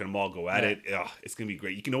Ahsoka and Maul, go at it. Ugh, it's going to be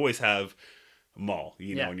great. You can always have Maul,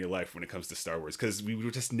 you know, in your life when it comes to Star Wars, because we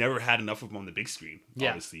just never had enough of him on the big screen.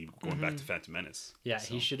 Obviously, going back to Phantom Menace.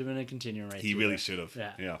 He should have been a continuing right. He really should have.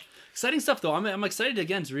 Yeah. Exciting stuff though. I'm excited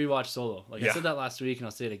again to rewatch Solo. Like I said that last week, and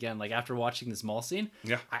I'll say it again. Like after watching this Maul scene,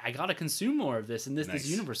 I gotta consume more of this and this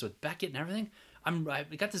universe with Beckett and everything. I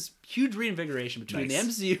got this huge reinvigoration between the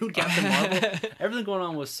MCU, Captain Marvel, everything going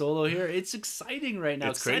on with Solo here. It's exciting right now.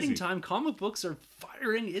 It's exciting crazy. time. Comic books are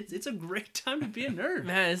firing. It's a great time to be a nerd.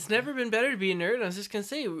 Man, it's never been better to be a nerd. I was just gonna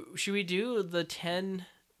say, should we do the 10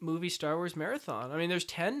 movie Star Wars marathon? I mean, there's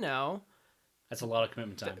 10 now. That's a lot of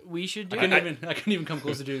commitment time. We should do. I couldn't even come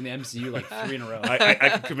close to doing the MCU like 3 in a row. I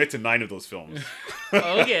can commit to 9 of those films.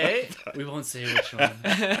 Okay. We won't say which one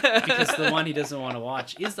because the one he doesn't want to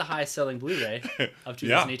watch is the highest selling Blu-ray of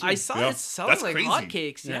 2018. I saw it selling That's like crazy.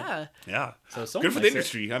 hotcakes. Yeah. So good for the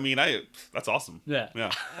industry. I mean, that's awesome. Yeah.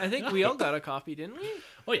 I think we all got a copy, didn't we?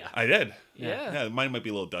 Oh yeah. I did. Yeah. Mine might be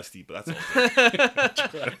a little dusty, but that's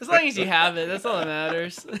okay. As long as you have it, that's all that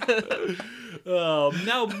matters.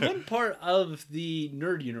 Now, one part of the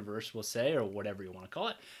nerd universe, we'll say, or whatever you want to call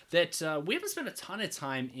it, that we haven't spent a ton of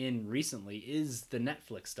time in recently is the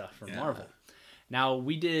Netflix stuff from Marvel. Now,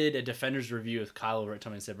 we did a Defenders review with Kyle over at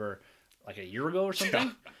Tommy and Saber like a year ago or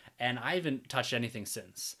something, and I haven't touched anything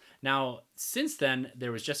since. Now, since then,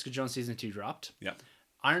 there was Jessica Jones Season 2 dropped. Yeah.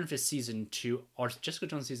 Iron Fist Season 2, or Jessica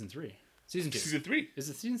Jones Season 3. Season 2. Season 3. Is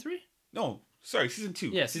it Season 3? No, sorry, Season 2.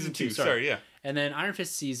 Yeah, Season 2. Sorry, yeah. And then Iron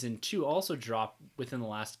Fist Season 2 also dropped within the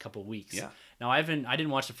last couple weeks. Yeah. Now, I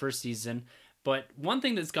didn't watch the first season, but one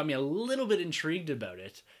thing that's got me a little bit intrigued about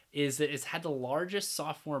it is that it's had the largest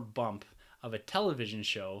sophomore bump of a television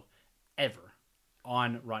show ever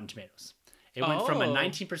on Rotten Tomatoes. It went from a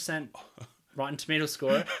 19% Rotten Tomato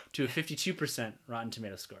score to a 52% Rotten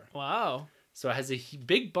Tomato score. Wow. So it has a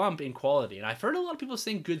big bump in quality, and I've heard a lot of people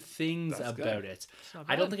saying good things That's about good. it.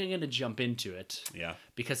 I don't think I'm going to jump into it. Yeah.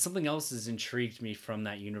 Because something else has intrigued me from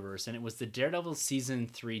that universe, and it was the Daredevil Season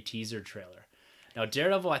 3 teaser trailer. Now,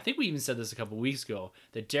 Daredevil, I think we even said this a couple weeks ago,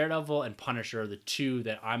 that Daredevil and Punisher are the two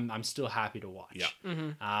that I'm still happy to watch. Yeah.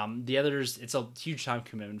 Mm-hmm. The others, it's a huge time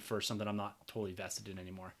commitment for something I'm not totally vested in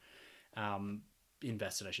anymore.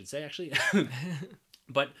 Invested, I should say, actually.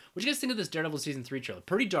 But what do you guys think of this Daredevil Season 3 trailer?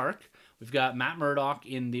 Pretty dark. We've got Matt Murdock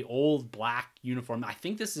in the old black uniform. I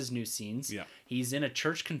think this is new scenes. Yeah. He's in a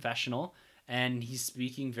church confessional, and he's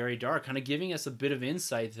speaking very dark, kind of giving us a bit of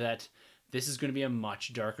insight that this is going to be a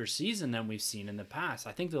much darker season than we've seen in the past.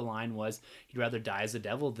 I think the line was, he'd rather die as a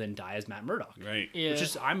devil than die as Matt Murdock. Right. Yeah. Which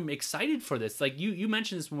is, I'm excited for this. Like, you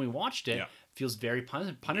mentioned this when we watched it. Yeah. Feels very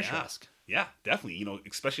Punisher-esque. Yeah, definitely. You know,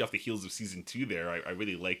 especially off the heels of Season 2 there, I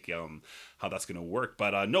really like how that's going to work.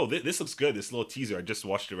 But no, this looks good. This little teaser, I just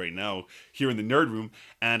watched it right now here in the Nerd Room.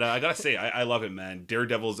 And I got to say, I love it, man.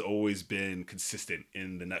 Daredevil's always been consistent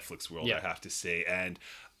in the Netflix world, I have to say. And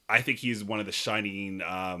I think he's one of the shining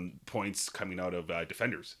points coming out of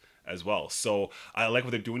Defenders as well. So I like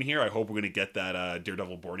what they're doing here. I hope we're going to get that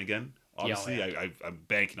Daredevil Born Again. Obviously, I'm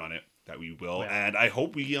banking on it that we will. And I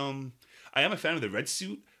hope we... I am a fan of the red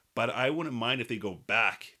suit, but I wouldn't mind if they go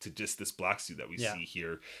back to just this black suit that we see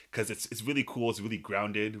here, because it's really cool. It's really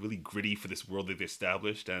grounded, really gritty for this world they've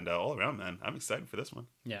established, and all around, man, I'm excited for this one.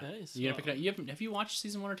 Yeah, nice. You gonna pick it up? Have you watched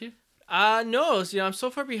Season 1 or 2? No. So, I'm so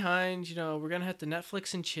far behind. We're gonna have to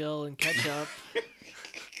Netflix and chill and catch up.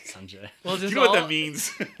 Sanjay. Well, Do you know what that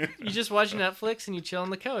means? You just watch Netflix and you chill on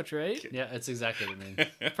the couch, right? Yeah, that's exactly what I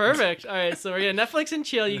mean. Perfect. All right, so we're gonna Netflix and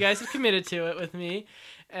chill. You guys have committed to it with me,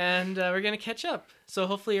 and we're gonna catch up. So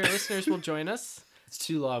hopefully your listeners will join us. It's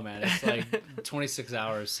too long, man. It's like 26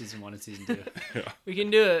 hours, Season 1 and Season 2. We can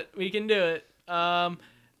do it. We can do it.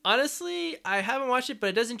 Honestly, I haven't watched it, but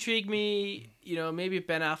it does intrigue me. Maybe if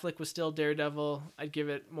Ben Affleck was still Daredevil, I'd give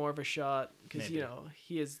it more of a shot because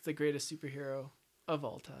he is the greatest superhero of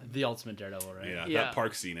all time. The ultimate Daredevil, right? Yeah, that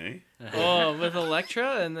park scene, eh? Oh, with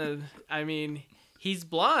Elektra, and then he's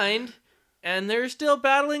blind, and they're still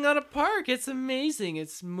battling on a park. It's amazing.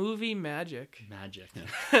 It's movie magic. Magic.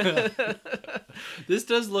 This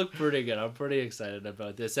does look pretty good. I'm pretty excited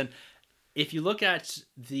about this. And if you look at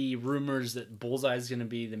the rumors that Bullseye is going to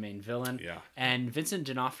be the main villain, and Vincent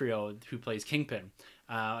D'Onofrio, who plays Kingpin,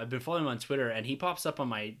 I've been following him on Twitter, and he pops up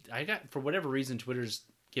on for whatever reason, Twitter's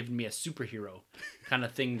given me a superhero kind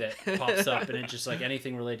of thing that pops up, and it's just like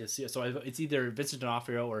anything related to. So it's either Vincent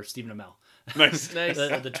D'Onofrio or Stephen Amell. Nice. Nice.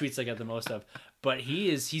 The tweets I get the most of. But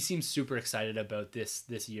he seems super excited about this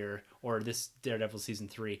year, or this Daredevil season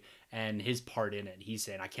 3, and his part in it. He's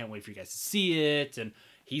saying, I can't wait for you guys to see it, and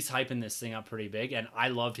he's hyping this thing up pretty big. And I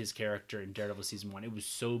loved his character in Daredevil season 1. It was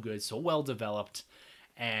so good, so well developed.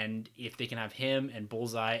 And if they can have him and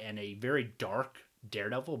Bullseye and a very dark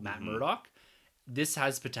Daredevil, Matt Murdock, this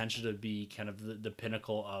has potential to be kind of the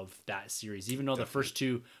pinnacle of that series. Even though the first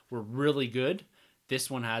two were really good, this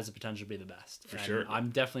one has the potential to be the best. For sure.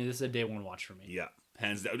 This is a day one watch for me. Yeah.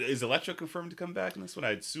 Hands down. Is Elektra confirmed to come back in this one?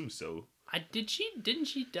 I'd assume so. Didn't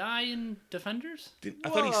she die in Defenders? I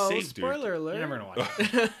thought he saved her. Spoiler alert. You're never gonna watch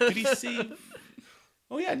it. Did he save?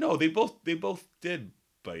 Oh yeah, no, they both did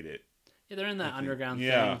bite it. Yeah, they're in that underground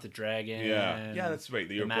thing with the dragon. Yeah, that's right.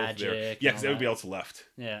 They the were both there. magic Yeah, and because all everybody that. else left.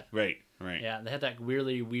 Yeah. Right. Yeah, they had that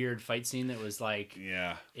really weird fight scene that was like,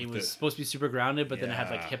 Yeah. it was supposed to be super grounded, but then it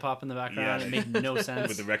had like hip hop in the background. Yeah. It made no sense.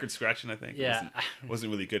 With the record scratching, I think. Yeah. It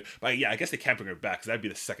wasn't really good. But yeah, I guess they can't bring her back because that'd be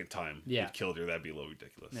the second time Yeah. they've killed her. That'd be a little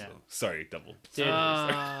ridiculous. Yeah. So, sorry, double. Dude,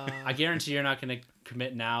 Ah. I guarantee you're not going to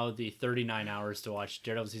commit now the 39 hours to watch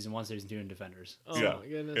Daredevil season 1, season 2, and Defenders. Oh Yeah. my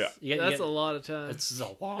goodness. Yeah. You get- That's a lot of time. It's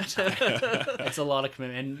a long time. It's a lot of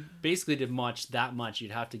commitment. And basically, to watch that much,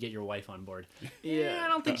 you'd have to get your wife on board. I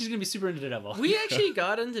don't think she's going to be super into Daredevil. We actually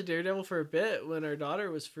got into Daredevil for a bit when our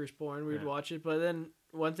daughter was first born. We'd watch it, but then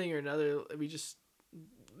one thing or another,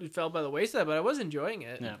 we fell by the wayside. But I was enjoying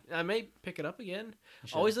it. Yeah. I may pick it up again.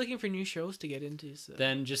 should. Always looking for new shows to get into. So.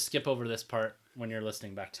 Then just skip over this part when you're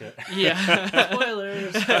listening back to it. Yeah.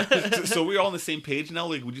 Spoilers. So we're all on the same page now.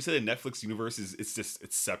 Like, would you say the Netflix universe is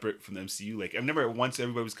it's separate from the MCU? Like, I remember once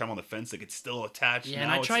everybody was kind of on the fence, like it's still attached. Yeah,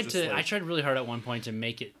 now and it's just I tried really hard at one point to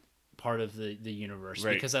make it part of the universe,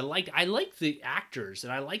 Right. because I like the actors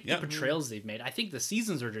and I like Yeah. the portrayals they've made. I think the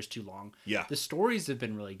seasons are just too long. Yeah. The stories have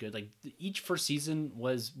been really good. Like each first season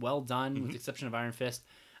was well done, with the exception of Iron Fist.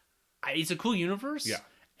 It's a cool universe. Yeah.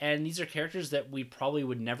 And these are characters that we probably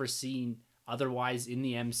would never see otherwise in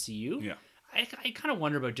the MCU. Yeah. I kind of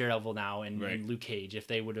wonder about Daredevil now and, Right. and Luke Cage, if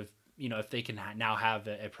they would have, if they can now have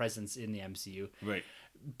a presence in the MCU. Right.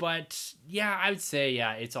 But yeah, I would say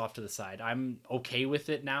it's off to the side. I'm okay with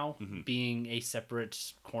it now being a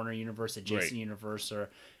separate corner universe, adjacent Right. universe, or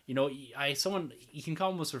someone you can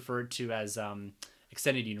almost refer it to as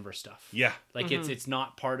extended universe stuff. Yeah. Like it's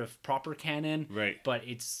not part of proper canon, Right. but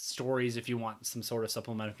it's stories if you want some sort of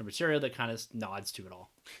supplemental material that kind of nods to it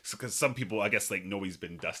all. Because some people, I guess, like nobody's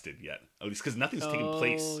been dusted yet. At least because nothing's taken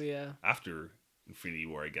place Oh yeah. after Infinity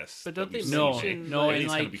War, I guess. But that don't they we've No, seen. no, and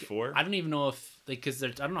Anything's kinda like before. I don't even know if because I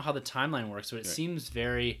don't know how the timeline works, so it seems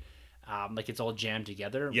very like it's all jammed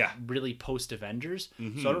together. Yeah. really post Avengers.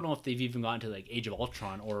 So I don't know if they've even gotten to like Age of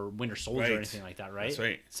Ultron or Winter Soldier Right. or anything like that. Right? That's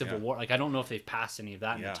right. Civil Yeah. War. Like I don't know if they've passed any of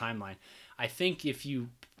that in Yeah. the timeline. I think if you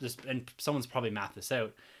just and someone's probably mathed this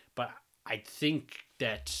out, but I think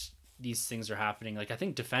that these things are happening. Like I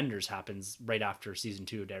think Defenders happens right after season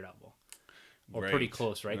 2 of Daredevil. Or pretty Right.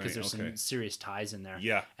 close, right? Because Right, there's okay. some serious ties in there.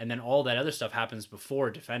 Yeah. And then all that other stuff happens before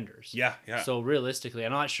Defenders. Yeah. Yeah. So realistically,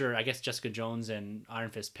 I'm not sure. I guess Jessica Jones and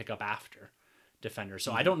Iron Fist pick up after Defenders.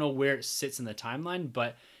 Mm-hmm. So I don't know where it sits in the timeline,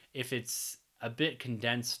 but if it's a bit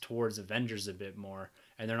condensed towards Avengers a bit more,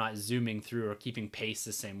 and they're not zooming through or keeping pace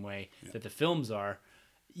the same way that the films are,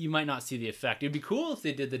 you might not see the effect. It'd be cool if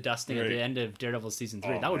they did the dusting at Right. the end of Daredevil season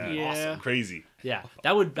 3. Oh, that would man. be awesome. Crazy. Yeah,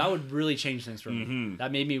 that would really change things for me. Mhm.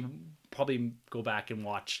 That made me probably go back and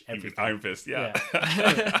watch Even everything. Iron Fist. Yeah.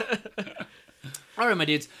 All right, my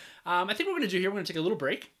dudes. I think what we're going to do here, we're going to take a little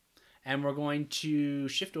break, and we're going to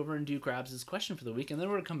shift over and do Grabs' question for the week, and then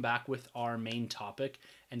we're going to come back with our main topic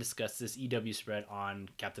and discuss this EW spread on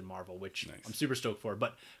Captain Marvel, which Nice. I'm super stoked for.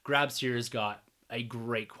 But Grabs here has got a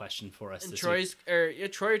great question for us And this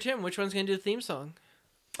week. Troy or Tim, which one's gonna do the theme song?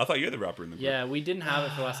 I thought you're the rapper in the group. Yeah, we didn't have it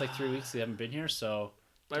for the last 3 weeks. They haven't been here, so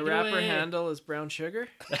My take it rapper away. handle is Brown Sugar.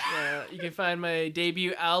 You can find my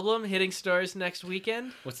debut album hitting stores next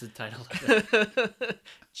weekend. What's the title?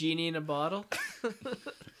 Genie in a Bottle.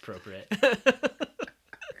 Appropriate.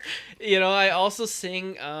 I also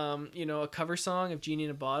sing, a cover song of Genie in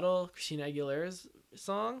a Bottle, Christina Aguilera's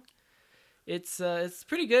song. It's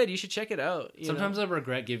pretty good. You should check it out. Sometimes I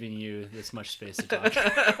regret giving you this much space to talk.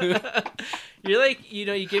 You're like, you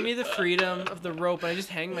give me the freedom of the rope, and I just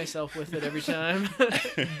hang myself with it every time.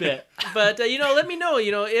 But let me know.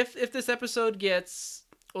 If this episode gets,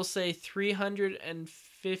 we'll say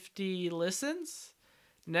 350 listens,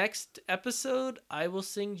 next episode I will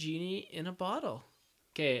sing Genie in a Bottle.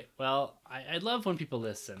 Okay, well, I love when people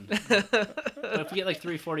listen. But if we get like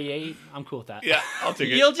 348, I'm cool with that. Yeah, I'll take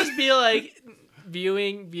it. You'll just be like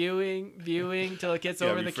viewing till it gets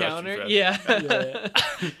over the counter. refresh. Yeah.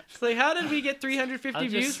 It's like, how did we get 350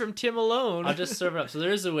 views from Tim alone? I'll just serve it up. So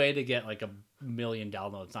there is a way to get like 1 million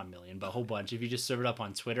downloads, not a million, but a whole bunch. If you just serve it up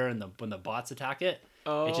on Twitter and when the bots attack it,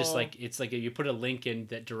 it's like you put a link in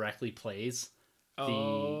that directly plays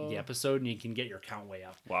the episode, and you can get your count way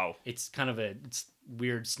up. Wow. It's kind of a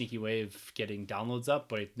weird, sneaky way of getting downloads up,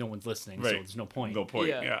 but no one's listening, so there's no point. No point.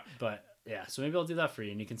 Yeah. Yeah. But yeah, so maybe I'll do that for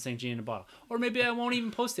you, and you can sing Genie in a Bottle. Or maybe I won't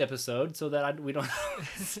even post the episode so that we don't.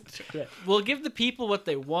 We'll give the people what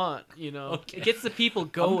they want. Okay. It gets the people I'm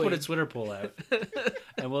going. gonna put a Twitter poll out,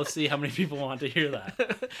 and we'll see how many people want to hear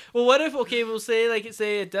that. Well, what if we'll say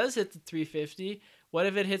it does hit the 350. What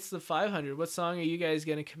if it hits the 500? What song are you guys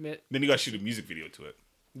gonna commit? Then you gotta shoot a music video to it.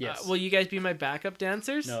 Yes. Will you guys be my backup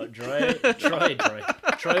dancers? No, Troy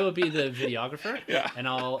will be the videographer, and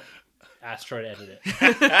I'll ask Troy to edit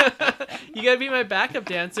it. You gotta be my backup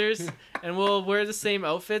dancers, and we'll wear the same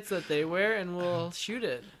outfits that they wear, and we'll shoot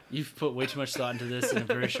it. You've put way too much thought into this in a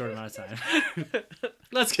very short amount of time.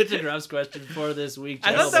 Let's get to Grab's question for this week.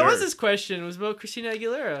 I thought that was his question. It was about Christina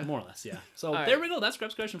Aguilera. More or less, yeah. So right. there we go. That's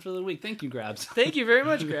Grab's question for the week. Thank you, Grabs. Thank you very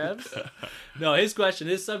much, Grabs. No, his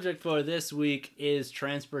subject for this week is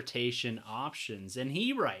transportation options. And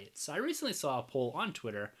he writes, I recently saw a poll on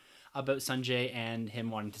Twitter about Sanjay and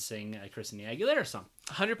him wanting to sing a Christina Aguilera song.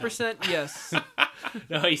 100% yes.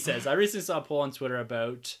 No, he says, I recently saw a poll on Twitter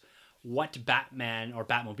about what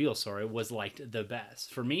Batmobile was liked the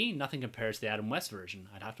best. For me, nothing compares to the Adam West version.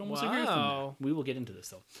 I'd have to almost agree with him there. We will get into this,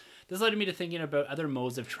 though. This led me to thinking about other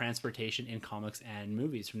modes of transportation in comics and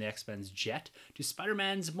movies, from the X-Men's jet to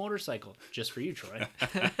Spider-Man's motorcycle. Just for you, Troy.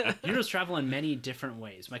 Heroes travel in many different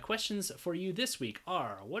ways. My questions for you this week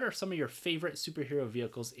are, what are some of your favorite superhero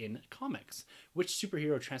vehicles in comics? Which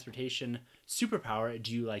superhero transportation superpower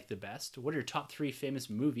do you like the best? What are your top 3 famous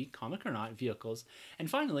movie, comic or not, vehicles? And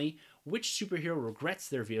finally, which superhero regrets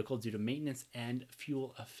their vehicle due to maintenance and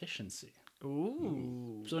fuel efficiency?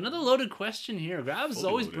 Ooh. So another loaded question here. Grabs is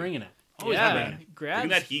always bringing it. Always bringing it. Grabs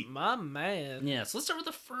that heat. my man. Yeah, so let's start with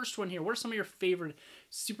the first one here. What are some of your favorite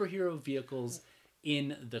superhero vehicles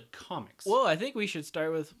in the comics? Well, I think we should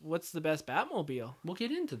start with what's the best Batmobile. We'll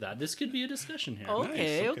get into that. This could be a discussion here.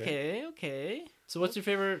 Okay, Nice, okay. okay. So what's your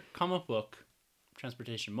favorite comic book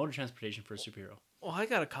motor transportation for a superhero? Well, I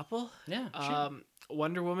got a couple. Yeah, sure.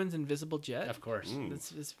 Wonder Woman's invisible jet. Of course.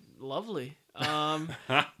 It's lovely.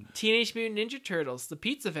 Teenage Mutant Ninja Turtles, the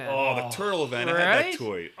pizza van. Oh, the turtle van. I had Right? that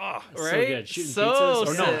toy. Oh, So right? good. Shooting So pizzas.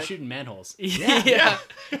 Or no, sick. shooting manholes. Yeah.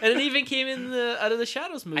 And it even came in the Out of the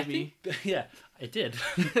Shadows movie. Yeah, it did.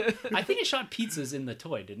 I think it shot pizzas in the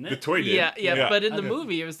toy, didn't it? the toy did. Yeah, but in the Okay.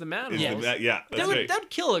 movie it was the man. Is Yeah. the- yeah, that's That would right. that'd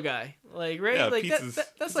kill a guy, like right, Yeah, like pizza's-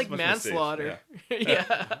 that's pizza's like much more safe, manslaughter. Yeah,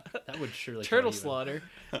 That would surely kill turtle you, though. slaughter.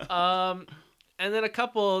 And then a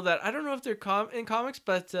couple that I don't know if they're in comics,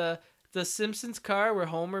 but the Simpsons car where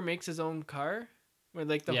Homer makes his own car, where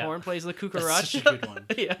like the Yeah. horn plays the That's cucaracha. such a good one.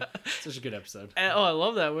 Yeah. Such a good episode. And, I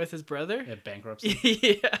love that with his brother. Yeah, bankruptcy.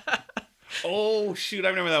 Yeah. Oh, shoot. I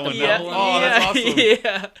remember that one. Yeah. now. Oh, that's awesome.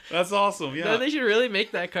 Yeah. That's awesome. Yeah. No, they should really make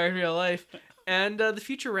that car in real life. And the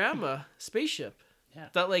Futurama spaceship. Yeah.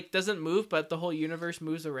 That like doesn't move, but the whole universe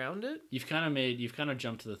moves around it. You've kind of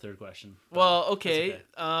jumped to the third question. but Well, that's okay.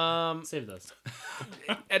 Save those.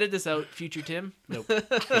 Edit this out, future Tim. Nope. All right,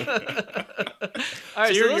 So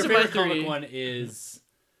so your those are my favorite comic three. one is.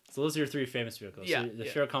 So those are your 3 famous vehicles. Yeah, So the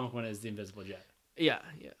yeah. favorite comic one is the Invisible Jet. Yeah.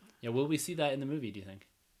 Yeah. Will we see that in the movie? Do you think?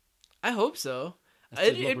 I hope so. That does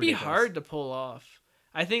look It'd be ridiculous. hard to pull off.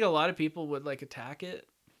 I think a lot of people would like attack it.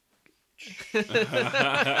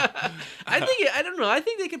 I don't know. I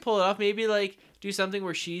think they could pull it off. Maybe like do something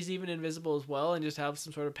where she's even invisible as well, and just have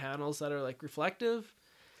some sort of panels that are like reflective.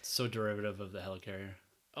 So derivative of the helicarrier.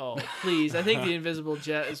 Oh, please! I think the invisible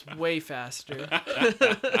jet is way faster. All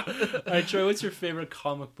right, Troy. What's your favorite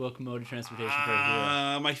comic book mode of transportation for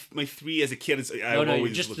a hero? My 3 as a kid is No, I've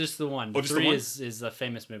always just the one. Oh, just the 3 one? is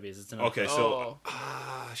famous movies. It's enough. Okay, Oh. so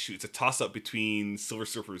shoot, it's a toss up between Silver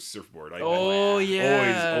Surfer's surfboard. Oh,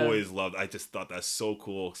 yeah. always loved. I just thought that's so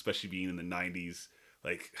cool, especially being in the 90s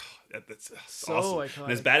Like that's So awesome.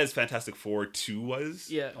 And as iconic. bad as Fantastic Four 2 was,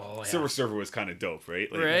 Yeah. Oh yeah. Silver Surfer was kind of dope,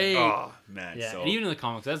 right? Like, Right. Oh man. Yeah, So and even in the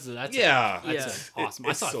comics, that's yeah, that's Yeah. awesome. I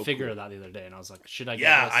it's saw a so figure cool. of that the other day, and I was like, should I get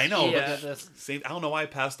Yeah, this? I know. Should Yeah. get this? Same. I don't know why I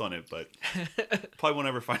passed on it, but probably won't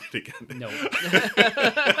ever find it again. No.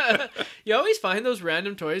 You always find those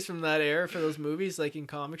random toys from that era for those movies, like in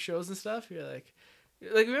comic shows and stuff. You're like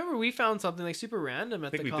remember we found something like super random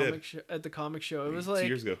at think the we did. comic show. It was 2 like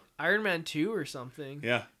years ago. Iron Man 2 or something.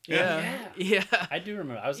 Yeah. Yeah. I do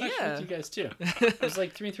remember. I was actually Yeah. with you guys too. It was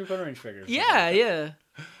like 3 3/4 inch figures. Yeah.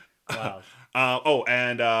 Wow.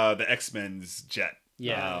 And the X-Men's jet.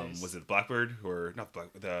 Yeah. Nice. Was it Blackbird or not?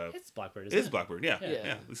 The It's Blackbird. it Isn't is Blackbird. Yeah. Yeah.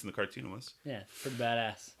 Yeah. At least in the cartoon it was. Yeah, pretty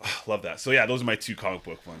badass. Love that. So yeah, those are my 2 comic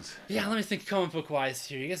book ones. Yeah, let me think comic book wise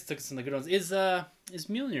here. You guys took some of the good ones. Is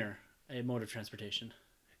Mjolnir a mode of transportation?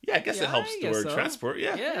 Yeah, I guess Yeah, it helps I the guess word so. transport.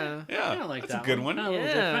 Yeah. Yeah. Yeah. I don't like That's that a good one. Kinda a little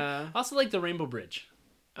Yeah. different. I also like the Rainbow Bridge.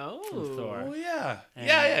 Oh. Thor. Oh yeah. And-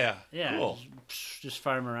 Yeah. Cool. Just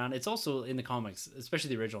fire them around. It's also in the comics,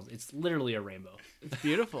 especially the originals. It's literally a rainbow, It's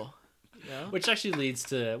beautiful. Yeah. which actually leads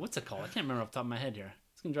to what's it called? I can't remember off the top of my head here.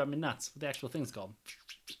 It's gonna drive me nuts. What the actual thing's called?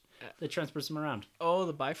 They transport them around. Oh,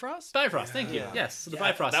 the Bifrost? Bifrost. Thank you. Yeah. Yes, so the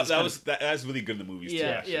Yeah, Bifrost. that's really good in the movies too. Yeah,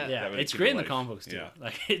 Actually. yeah. Yeah, That really it's came great to in the life. comic books too. Yeah.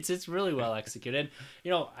 Like it's really well executed.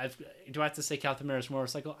 You know, do I have to say Captain America's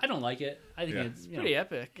motorcycle? I don't like it. I think Yeah. it's Pretty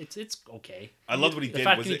epic. It's okay. I loved what he The did.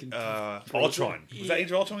 fact Was that he it can throw Ultron? Was that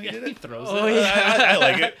Age of Ultron? He Yeah, did he it. throws Oh, it. yeah. I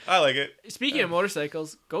like it. I like it. Speaking of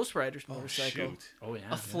motorcycles, Ghost Rider's motorcycle. Shoot. Oh yeah,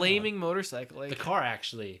 A flaming motorcycle. Like, The car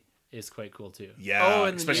actually is quite cool too. Yeah. Oh,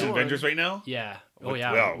 and the especially new in Avengers one. right now. Yeah. Oh What-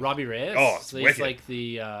 yeah. wow. Robbie Reyes. Oh, it's so he's wicked. like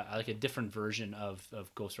the like a different version of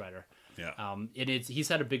Ghost Rider. Yeah. He's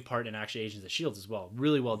had a big part in actually Agents of Shield as well.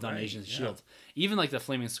 Really well done Right, Agents of yeah. Shield. Even like the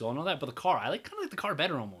flaming skull and all that. But the car, I kind of like the car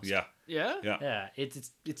better almost. Yeah. yeah? Yeah. Yeah.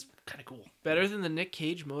 It's kind of cool. Better than the Nick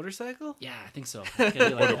Cage motorcycle? Yeah, I think so. It's gonna be Or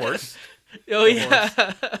like the that. horse. Oh, yeah.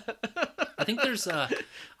 I think there's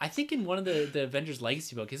I think in one of the Avengers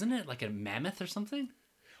Legacy book, isn't it like a mammoth or something?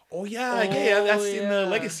 Oh yeah. Yeah. That's in the yeah.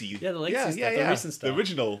 Legacy. Yeah, the Legacy Yeah. stuff, the recent stuff. The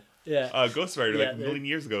original Yeah. Ghost Rider, Yeah, like a million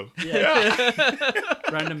years ago. Yeah.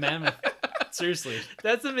 Random mammoth. Seriously.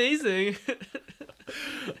 That's amazing.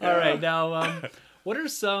 All right, now what are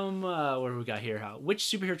some what do we got here? Which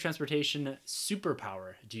superhero transportation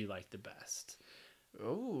superpower do you like the best?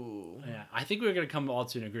 Oh. Yeah, I think we're gonna come all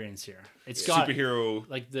to an agreement here. It's got Superhero.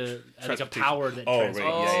 like the like a Transportation. power that Oh, right.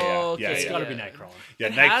 transports. Oh, Yeah. It's okay, gotta yeah. be Nightcrawler. Yeah.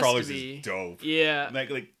 It has to Nightcrawlers be. is dope. Yeah.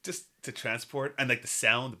 Like just to transport and like the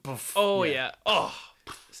sound. The poof. Oh, Yeah. yeah. Oh.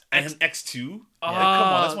 And X2. Oh, Like, come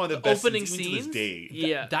on, that's one of the best opening scenes even to scenes. this day.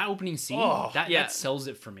 Yeah. That opening scene, Oh, that sells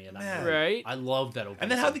it for me. In that Man. movie. Right? I love that opening.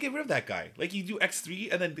 And then how'd they scene. get rid of that guy? Like you do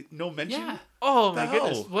X3 and then no mention. Yeah. Oh my The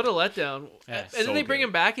goodness, hell? what a letdown! Yeah, And so then they bring good.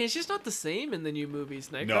 him back, and it's just not the same in the new movies.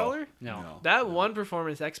 Nightcrawler. No. That one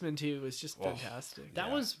performance, X-Men 2, was just Oh. fantastic. That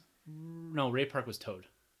Yeah. was no Ray Park was Toad.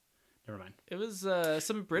 Never mind. It was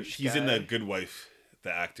some British He's guy. in the Good Wife.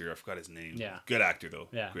 The actor, I forgot his name. Yeah. Good actor though.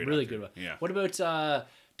 Yeah, Great really actor. good one. Yeah. What about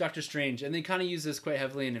Doctor Strange? And they kind of use this quite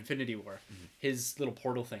heavily in Infinity War. His little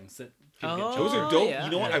portal things that people get Oh, Those are dope. yeah. You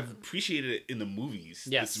know what? Yeah. I've appreciated it in the movies.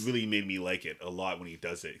 Yes. It's really made me like it a lot when he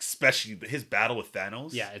does it, especially his battle with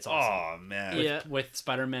Thanos. Yeah, it's awesome. Oh man. Yeah. with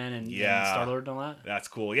Spider-Man and Yeah. Star Lord and all that. That's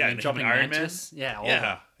cool. Yeah, And and him jumping and Iron Mantis. Yeah, all Man. of Yeah,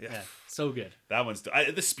 them. yeah. Yeah, so good. That one's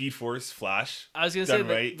the Speed Force Flash. I was gonna say done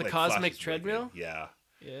the, right, the like, Flash cosmic is really good. treadmill. Yeah,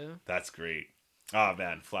 Yeah. that's great. Oh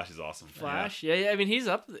man, Flash is awesome. Flash. Yeah. I mean, he's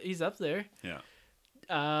up there. Yeah.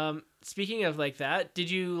 Speaking of like that, did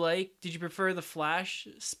you prefer the Flash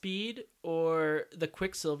speed or the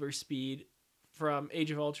Quicksilver speed from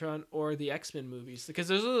Age of Ultron or the X-Men movies? Because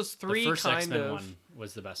those are those three The first kind X-Men of one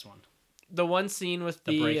was the best one. the one scene with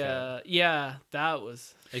The the breakout. yeah, that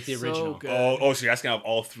was Like the so original. good. Oh, so you're asking out of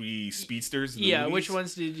all three speedsters? In the Yeah, movies? which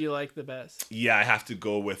ones did you like the best? Yeah, I have to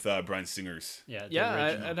go with Bryan Singer's. Yeah, the Yeah,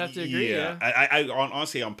 original. I'd have to agree. Yeah.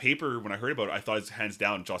 Honestly, on paper, when I heard about it, I thought hands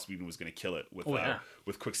down Joss Whedon was going to kill it with Oh, yeah.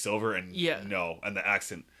 with Quicksilver, and Yeah. no, and the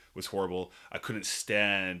accent was horrible. I couldn't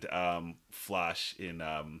stand Flash in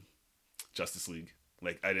Justice League.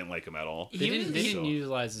 Like I didn't like him at all. They didn't So-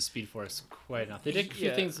 utilize the Speed Force quite enough. They did a few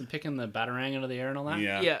Yeah. things in picking the Batarang out of the air and all that.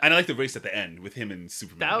 Yeah. Yeah. And I like the race at the end with him and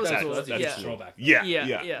Superman. That was That's, cool. that's a Yeah. huge throwback. Yeah, Yeah,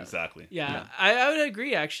 yeah, yeah. exactly. Yeah, I would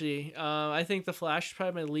agree actually. I think the Flash is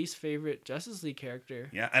probably my least favorite Justice League character.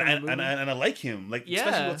 Yeah, from and the and, movie. and I like him. Like Yeah.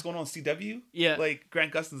 especially what's going on in CW. Yeah. Like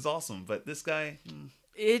Grant Gustin's awesome, but this guy,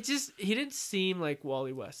 He didn't seem like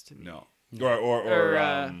Wally West to me. no. Hmm.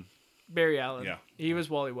 Or, Barry Allen. Yeah. He was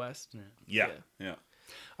Wally West. Yeah.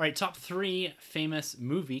 All right, top 3 famous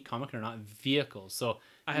movie, comic or not, vehicles. So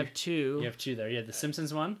I have two. You have two there. You have the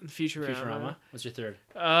Simpsons one. Futurama. What's your third?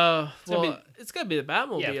 It's gotta be the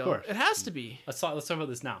Batmobile. Yeah, of course. It has to be. Let's talk about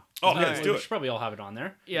this now. Oh, yeah, let's let's do We it. should probably all have it on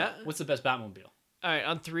there. Yeah. What's the best Batmobile? All right,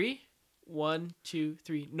 on 3. 1, 2,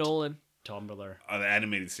 3. Nolan. Tumblr. The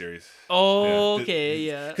animated series. Oh, okay,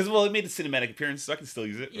 yeah. Because it made the cinematic appearance, so I can still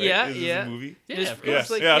use it. Right? Yeah, This is yeah. a movie. Yeah, Just- of Yeah, course.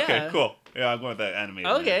 like, yeah, yeah. okay, cool. Yeah, I'm going with that animated.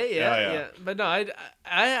 Okay, man. yeah. But no, I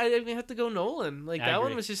have to go Nolan. Like I that one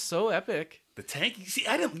agree. was just so epic. The tank. You see,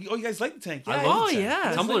 I didn't. Oh, you guys like the tank? Yeah, I I love Oh the tank. yeah.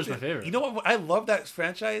 I Tumblr's liked my it. favorite. You know what? I love that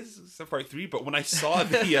franchise, except part 3. But when I saw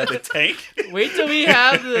the tank, Wait till we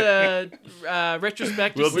have the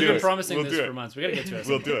retrospective. We'll We've do been it. promising We'll this do for it. months. We gotta get to it.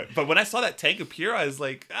 we'll do it. But when I saw that tank appear, I was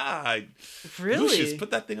like, Really? Lucius,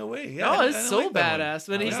 put that thing away. Yeah, No, I it's so like that one. badass.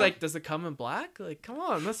 But he's Yeah. like, does it come in black? Like, come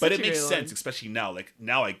on, that's But such it a makes great sense, line. especially now. Like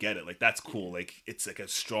now, I get it. Like that's cool. Like it's like a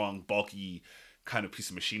strong, bulky kind of piece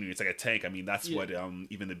of machinery. It's like a tank. I mean, that's Yeah. what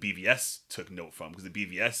even the BVS took note from, because the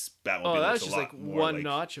BVS Batmobile Oh, that was was a just lot like more one like,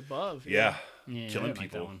 notch above. Yeah, Yeah, killing I like that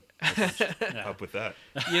people. one. Yeah. Up with that.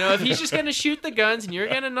 You know, if he's just gonna shoot the guns and you're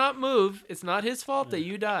gonna not move, it's not his fault that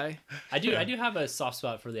you die. I do have a soft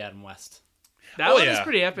spot for the Adam West. That Oh, one is yeah.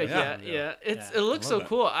 pretty epic. Yeah. Yeah. It Yeah, looks I so love that.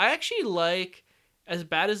 cool. I actually like, as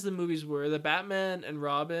bad as the movies were, the Batman and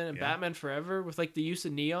Robin and Yeah. Batman Forever with like the use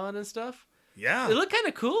of neon and stuff. Yeah. It looked kind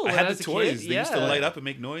of cool. I when had was the a toys. Kid. They yeah. used to light up and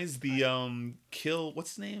make noise. The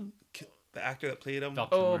what's his name? The actor that played him. Val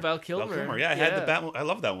Oh, Kilmer. Val Val Kilmer. Kilmer. Yeah, I had the Batman. I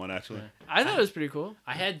love that one actually. Yeah. I thought it was pretty cool.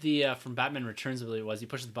 I had the from Batman Returns. I believe it was. He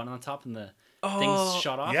pushes the button on top and the Oh, things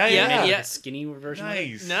shot off. yeah, They yeah. made, like, Yeah. a skinny version. Of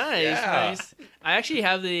it. Nice. Nice, Yeah. nice. I actually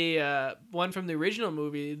have the one from the original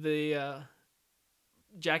movie, the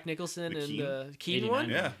Jack Nicholson The and Keane? the Keane 89 one.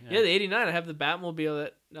 Yeah. Yeah, the '89. I have the Batmobile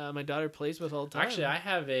that my daughter plays with all the time. Actually, I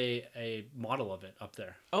have a model of it up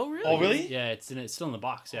there. Oh really? Oh, really? Yeah, it's still in the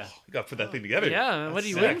box. Yeah. You gotta put that thing together. Yeah. What That's are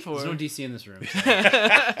you sick. waiting for? There's no DC in this room.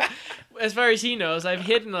 As far as he knows, I've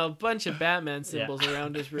hidden a bunch of Batman symbols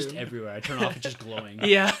around his room. Just everywhere. I turn off, it's just glowing.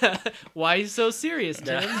 Yeah. Why are you so serious,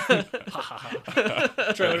 Tim? Troy,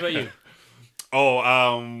 what about you?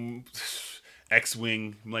 Oh,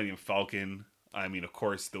 X-Wing, Millennium Falcon. I mean, of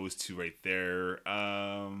course, those two right there.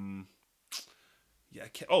 Yeah.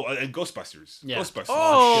 And Ghostbusters. Yeah. Ghostbusters.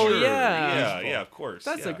 Oh, sure. yeah. Yeah, of course.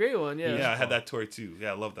 That's yeah. a great one. Yeah. Yeah, I had that toy too.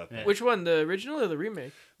 Yeah, I love that thing. Yeah. Which one? The original or the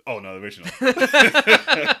remake? Oh no, the original.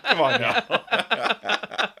 Come on now.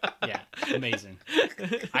 Yeah, amazing.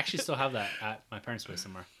 I actually still have that at my parents' place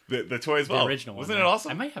somewhere. The toy as The well. original one. Wasn't yeah. it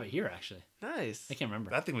awesome? I might have it here actually. Nice. I can't remember.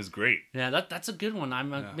 That thing was great. Yeah, that's a good one.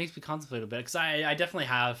 Yeah. Makes me contemplate a bit because I definitely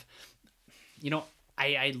have,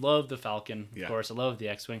 I love the Falcon, of Yeah. course. I love the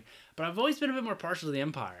X-Wing, but I've always been a bit more partial to the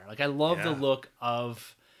Empire. Like I love the Yeah. look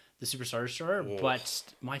of the Super Star Destroyer, Whoa. but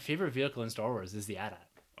my favorite vehicle in Star Wars is the AT-AT.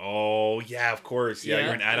 Oh yeah, of course. Yeah, Yeah,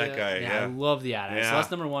 you're an AT-AT yeah. guy. Yeah, I Yeah. love the AT-AT. So Yeah. that's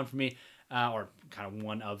number one for me, or kind of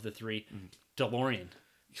one of the three. DeLorean.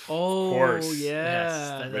 Oh, course. yeah.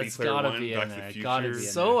 Yes, Ready that's Player gotta One, be Back in to the there. Future. Gotta be in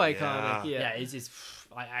So there. iconic. Yeah. Yeah, it's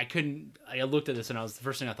I couldn't. I looked at this and the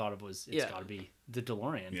first thing I thought of was it's Yeah. got to be the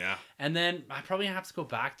DeLorean. Yeah. And then I probably have to go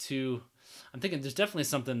back to. I'm thinking there's definitely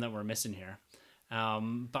something that we're missing here, but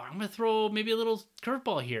I'm gonna throw maybe a little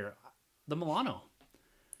curveball here, the Milano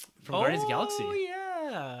from Guardians of the Galaxy. Oh,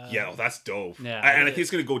 yeah. Yeah, well, that's dope. Yeah. And I think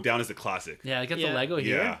it's gonna go down as a classic. Yeah, I got Yeah. the Lego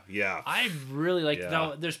here. Yeah, yeah. I really like. Yeah.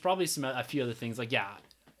 Now, there's probably a few other things. Like, yeah,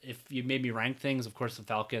 if you made me rank things, of course, the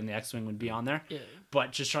Falcon and the X-wing would be on there. Yeah.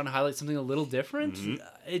 But just trying to highlight something a little different.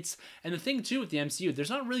 Mhm. And the thing too with the MCU, there's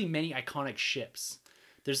not really many iconic ships.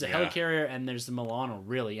 There's the Yeah. Helicarrier and there's the Milano,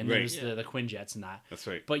 really, and Right. there's Yeah. the Quinjets and that. That's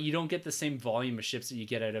right. But you don't get the same volume of ships that you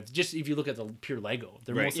get out of just if you look at the pure Lego.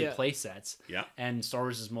 They're Right. mostly Yeah. play sets, Yeah, and Star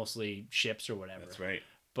Wars is mostly ships or whatever. that's right.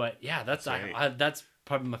 But yeah, that's That's that's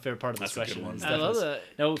probably my favorite part of this That's a good question. one. is I love definitely-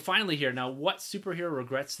 that. Now, finally here. Now, what superhero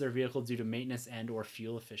regrets their vehicle due to maintenance and/or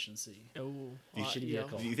fuel efficiency? Oh, Shitty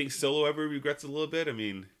vehicle. Do you think Solo ever regrets it a little bit? I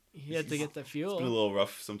mean, He had to get the it's been a fuel. little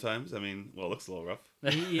rough sometimes. I mean, well, it looks a little rough.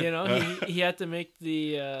 He had to make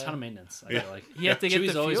the. Ton of maintenance. I Yeah. feel like He had to get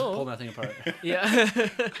Chewie's the always fuel. pulling that thing apart. Yeah.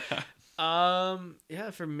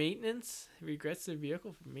 Yeah, for maintenance, he regrets their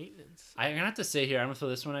vehicle for maintenance. I'm gonna have to say here. I'm gonna throw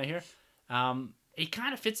this one out here. It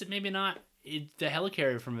kind of fits it, maybe not. The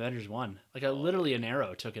Helicarrier from Avengers 1, like literally an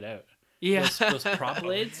arrow took it out. Yeah. Those prop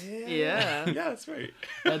blades. Yeah. Yeah, that's right.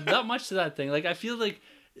 Not much to that thing. Like I feel like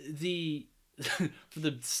the for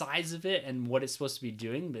the size of it and what it's supposed to be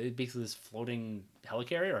doing, basically this floating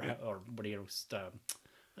helicarrier or what do you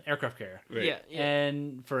aircraft carrier. Right. Yeah. Yeah.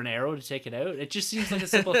 And for an arrow to take it out, it just seems like a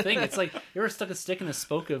simple thing. It's like you ever stuck a stick in a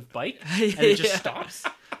spoke of bike and it just Yeah. stops.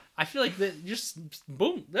 I feel like that just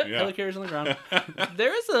boom, that Yeah. helicarrier's on the ground.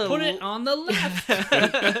 There's a Put it on the left.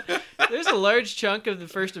 There's a large chunk of the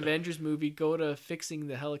first Avengers movie go to fixing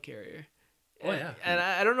the helicarrier. Oh, yeah. And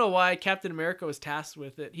I don't know why Captain America was tasked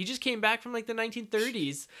with it. He just came back from like the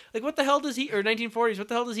 1930s. Like what the hell does he, or 1940s? What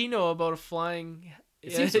the hell does he know about a flying?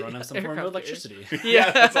 It seems to run on some form of aircraft electricity. carrier? Yeah,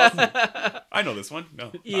 that's awesome. Yeah. I know this one.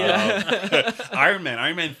 No. Yeah. Iron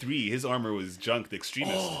Man 3, his armor was junk, the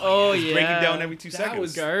extremist. Oh, It was yeah. breaking down every 2 That seconds.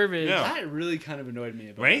 was Garbage. Yeah. That really kind of annoyed me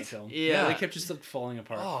about Right? that film. Yeah. They kept just like falling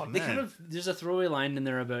apart. Oh, They kind man. of there's a throwaway line in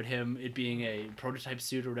there about him it being a prototype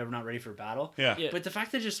suit or whatever, not ready for battle. Yeah. Yeah. But the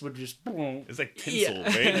fact that just would just boom, It's like tinsel, Yeah.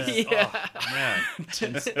 right? It's- Yeah. Oh,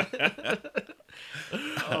 man.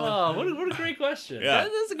 oh, what a great question. Yeah.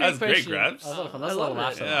 That's a great That's great, question. Grabs. That was a lot of fun. I That's a lot of love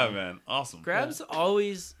laughs. it. Yeah, man. Awesome. Grabs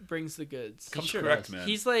always brings the goods. Comes sure correct, does. man.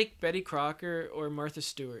 He's like Betty Crocker or Martha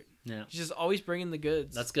Stewart. Yeah. He's just always bringing the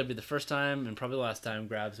goods. That's gonna be the first time and probably the last time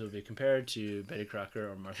Grabs will be compared to Betty Crocker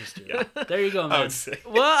or Martha Stewart. There you go, I man. would say.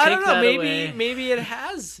 well, I Take don't know. that Maybe away. maybe it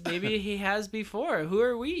has. Maybe he has before. Who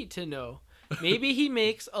are we to know? Maybe he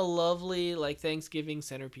makes a lovely like Thanksgiving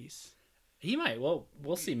centerpiece. He might. Well,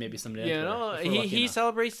 we'll see. Maybe someday. on You Twitter, know, if we're he lucky he enough.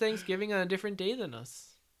 celebrates Thanksgiving on a different day than us,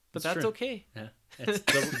 but That's that's true. okay. Yeah,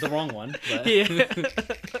 it's the wrong one. But... Yeah.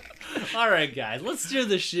 All right, guys, let's steer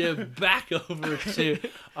the ship back over to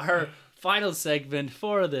our final segment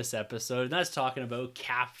for this episode, and that's talking about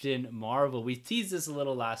Captain Marvel. We teased this a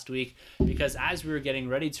little last week because as we were getting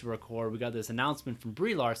ready to record, we got this announcement from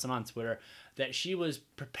Brie Larson on Twitter that she was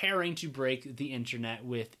preparing to break the internet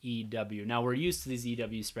with EW. Now, we're used to these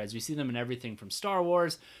EW spreads. We see them in everything from Star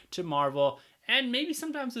Wars to Marvel, and maybe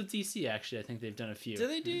sometimes with DC, actually. I think they've done a few. Do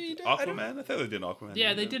they do Aquaman? I thought they did Aquaman.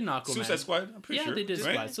 Yeah, they did an Aquaman. Suicide Squad? I'm pretty yeah, sure. they did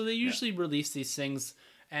right? Squad. So they usually release these things,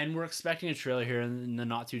 and we're expecting a trailer here in the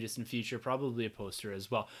not too distant future, probably a poster as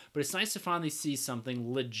well. But it's nice to finally see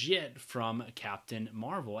something legit from Captain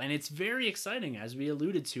Marvel, and it's very exciting, as we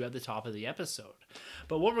alluded to at the top of the episode.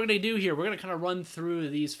 But what we're going to do here, we're going to kind of run through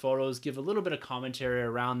these photos, give a little bit of commentary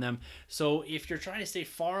around them. So if you're trying to stay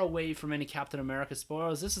far away from any Captain America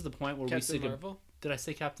spoilers, this is the point where we Captain say Marvel? Did I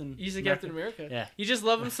say Captain? You said Captain America. Yeah. You just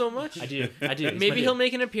love him so much. I do. He's my Maybe dude. heall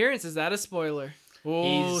make an appearance. Is that a spoiler? Oh,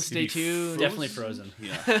 He's- stay tuned. Definitely Frozen.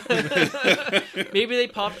 Yeah. Maybe they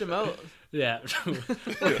popped him out. Yeah, we're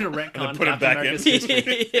gonna retcon put him Captain back America's in.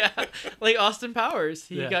 history. Yeah, like Austin Powers.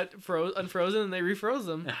 He Yeah. got unfrozen and they refroze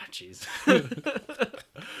him. Ah, jeez.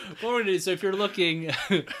 What we're gonna do? So if you're looking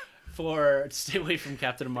for stay away from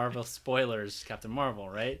Captain Marvel spoilers, Captain Marvel,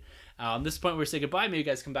 right? This point we say goodbye. Maybe you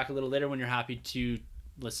guys come back a little later when you're happy to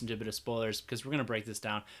listen to a bit of spoilers, because we're going to break this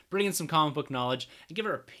down, bring in some comic book knowledge, and give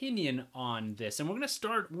our opinion on this. And we're going to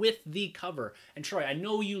start with the cover. And Troy, I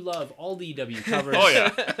know you love all the EW covers. Oh,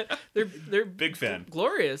 yeah. They're Big fan.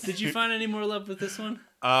 glorious. Did you find any more love with this one?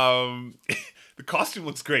 The costume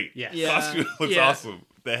looks great. Yes. Yeah. Costume looks Yeah. awesome.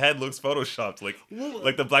 The head looks photoshopped,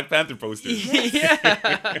 like the Black Panther posters.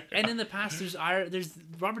 Yeah. And in the past, there's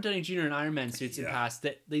Robert Downey Jr. in Iron Man suits in the Yeah. past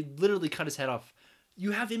that they literally cut his head off.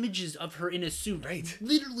 You have images of her in a suit, Right.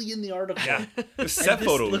 literally in the article. Yeah. The And set this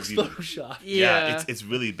photos. looks even. photoshopped. Yeah. It's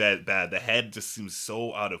really bad. The head just seems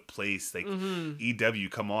so out of place. Like Mm-hmm. EW,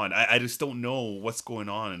 come on. I just don't know what's going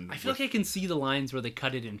on. I feel like I can see the lines where they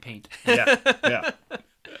cut it in paint. yeah, yeah.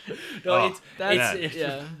 No, Oh, it's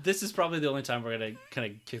yeah. This is probably the only time we're gonna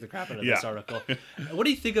kind of kick the crap out of this Yeah. article. What do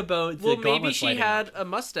you think about the Well, maybe gauntlets she lighting had up? a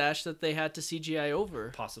mustache that they had to CGI over.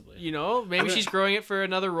 Possibly. You know, maybe gonna- she's growing it for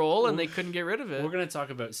another role and they couldn't get rid of it. We're gonna talk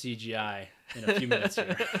about CGI in a few minutes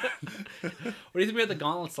here. What do you think about the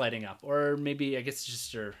gauntlets lighting up, or maybe I guess it's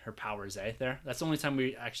just her powers? There. That's the only time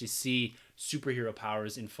we actually see superhero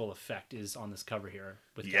powers in full effect is on this cover here.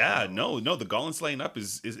 With Yeah, Captain Marvel. no, the gauntlets lining up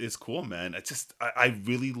is cool, man. I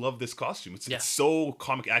really love this costume. Yeah. It's so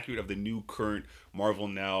comic accurate of the new current Marvel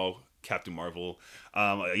now Captain Marvel.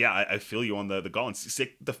 I feel you on the gauntlets. It's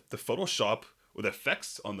like the Photoshop or the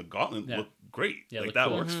effects on the gauntlet Yeah. look great. Yeah, like look that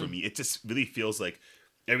cool. works for me. It just really feels like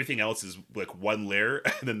everything else is like one layer,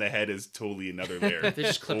 and then the head is totally another layer. They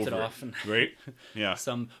just clipped it over off and right? Yeah.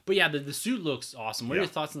 but yeah, the suit looks awesome. What are Yeah.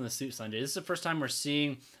 your thoughts on the suit, Sanjay? This is the first time we're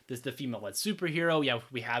seeing the female-led superhero. Yeah,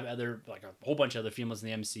 we have a whole bunch of other females in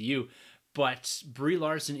the MCU, but Brie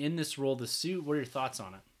Larson in this role, the suit. What are your thoughts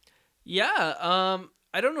on it? Yeah,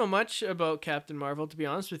 I don't know much about Captain Marvel, to be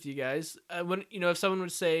honest with you guys. When if someone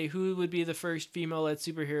would say who would be the first female-led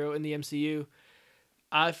superhero in the MCU,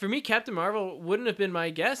 for me, Captain Marvel wouldn't have been my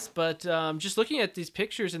guess. But just looking at these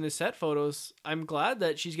pictures and the set photos, I'm glad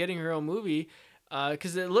that she's getting her own movie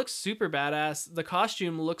because it looks super badass. The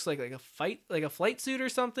costume looks like a flight suit or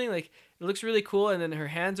something. Like it looks really cool, and then her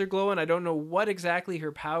hands are glowing. I don't know what exactly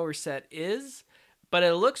her power set is. but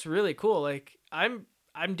it looks really cool. Like I'm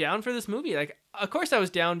down for this movie. Like of course I was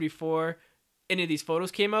down before any of these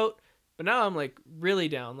photos came out, but now I'm like really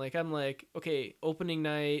down. Like I'm like, okay, opening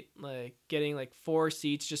night, like getting like 4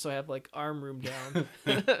 seats just so I have like arm room down.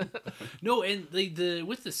 No, and the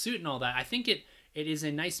with the suit and all that, I think it is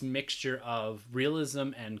a nice mixture of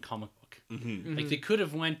realism and comic book. Like they could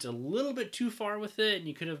have went a little bit too far with it, and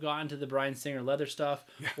you could have gotten to the Bryan Singer leather stuff,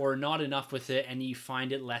 or not enough with it, and you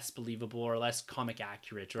find it less believable or less comic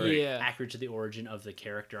accurate or accurate to the origin of the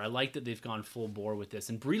character. I like that they've gone full bore with this,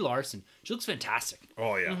 and Brie Larson, she looks fantastic.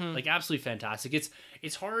 Oh yeah, like absolutely fantastic.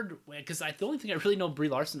 It's hard because the only thing I really know Brie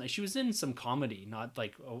Larson, she was in some comedy not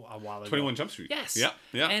like a while ago. 21 Jump Street. Yes.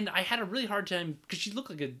 Yeah. And I had a really hard time because she looked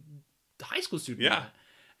like a high school student. Yeah.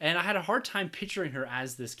 And I had a hard time picturing her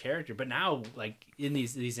as this character, but now, like in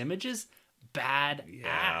these images, bad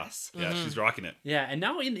ass. Yeah, she's rocking it. Yeah, and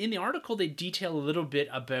now in the article they detail a little bit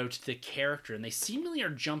about the character, and they seemingly are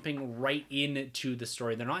jumping right into the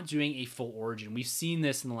story. They're not doing a full origin. We've seen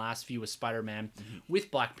this in the last few with Spider-Man, with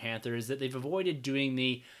Black Panther, is that they've avoided doing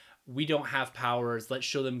the we don't have powers, let's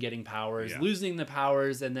show them getting powers, losing the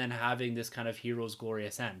powers, and then having this kind of hero's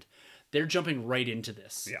glorious end. They're jumping right into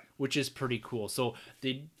this, which is pretty cool. So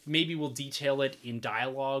they maybe will detail it in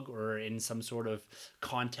dialogue or in some sort of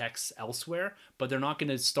context elsewhere, but they're not going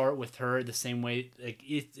to start with her the same way. Like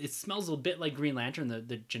it smells a bit like Green Lantern,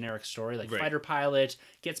 the generic story, like fighter pilot,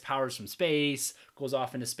 gets powers from space, goes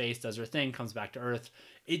off into space, does her thing, comes back to Earth.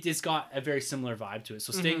 It's got a very similar vibe to it.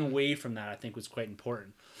 So staying away from that, I think, was quite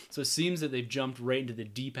important. So it seems that they've jumped right into the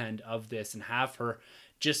deep end of this and have her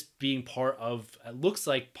just being part of, it looks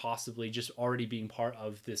like possibly just already being part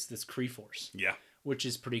of this Kree force. Yeah. Which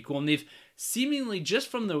is pretty cool. And they've seemingly, just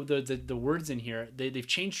from the words in here, they've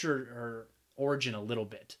changed her origin a little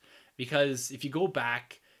bit. Because if you go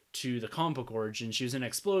back to the comic book origin, she was in an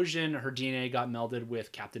explosion, her DNA got melded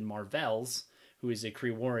with Captain Marvel's, who is a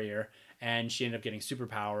Kree warrior, and she ended up getting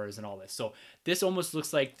superpowers and all this. So this almost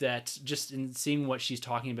looks like that, just in seeing what she's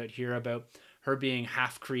talking about here, about her being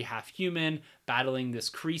half Kree, half human, battling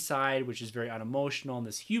this Kree side, which is very unemotional, and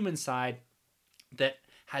this human side that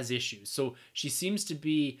has issues. So she seems to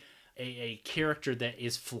be a character that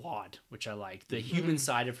is flawed, which I like. The human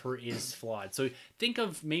side of her is flawed. So think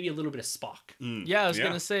of maybe a little bit of Spock. Yeah, I was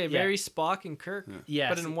going to say, very Spock and Kirk,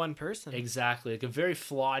 but in one person. Exactly. Like a very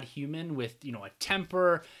flawed human with, a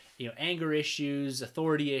temper, anger issues,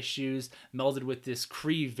 authority issues, melded with this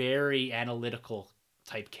Kree very analytical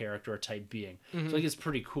type character or type being. So I think it's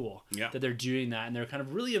pretty cool that they're doing that, and they're kind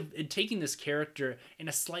of really taking this character in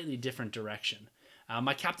a slightly different direction.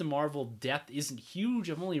 My Captain Marvel depth isn't huge.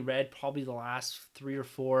 I've only read probably the last 3 or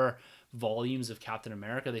 4 volumes of Captain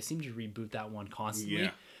America. They seem to reboot that one constantly.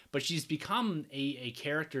 But she's become a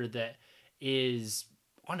character that is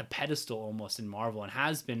on a pedestal almost in Marvel and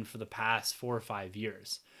has been for the past 4 or 5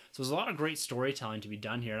 years. So there's a lot of great storytelling to be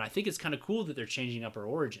done here, and I think it's kind of cool that they're changing up her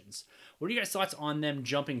origins. What are you guys' thoughts on them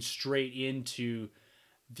jumping straight into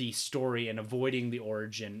the story and avoiding the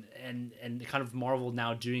origin, and kind of Marvel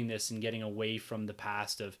now doing this and getting away from the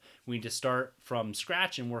past of we need to start from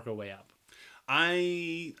scratch and work our way up?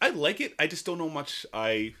 I like it. I just don't know much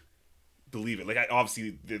I believe it. Like,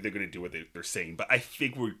 obviously they're going to do what they're saying, but I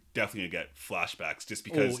think we're definitely going to get flashbacks just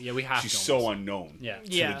because she's so unknown to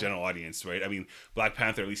the general audience, right? I mean, Black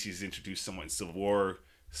Panther, at least he's introduced somewhat in Civil War.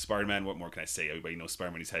 Spider-Man, what more can I say? Everybody knows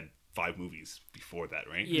Spider-Man. He's had 5 movies before that,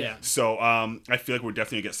 right? Yeah. So I feel like we're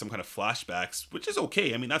definitely going to get some kind of flashbacks, which is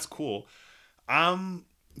okay. I mean, that's cool.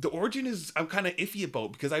 The origin is I'm kind of iffy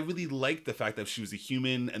about, because I really liked the fact that she was a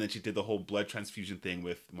human and then she did the whole blood transfusion thing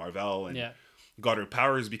with Marvel and got her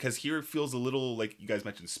powers, because here it feels a little like you guys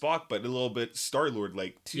mentioned Spock, but a little bit Star-Lord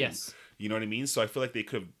like too. Yes. You know what I mean? So I feel like they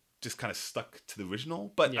could have just kind of stuck to the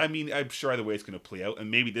original, but I mean, I'm sure either way it's going to play out, and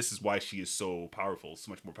maybe this is why she is so powerful, so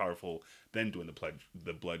much more powerful than doing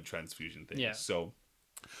the blood transfusion thing. So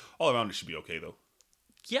all around it should be okay though.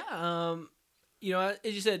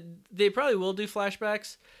 As you said, they probably will do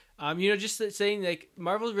flashbacks. Just saying, like,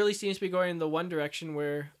 Marvel really seems to be going in the one direction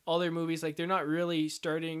where all their movies, like, they're not really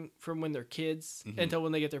starting from when they're kids until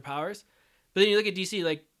when they get their powers. But then you look at DC,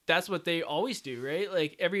 like, that's what they always do, right?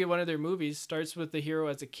 Like, every one of their movies starts with the hero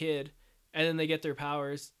as a kid, and then they get their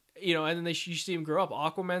powers, and then you see them grow up.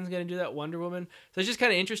 Aquaman's going to do that, Wonder Woman. So it's just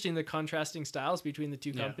kind of interesting, the contrasting styles between the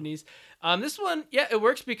two companies. This one, it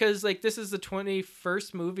works because, like, this is the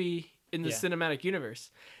 21st movie in the cinematic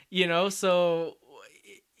universe, so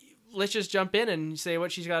let's just jump in and say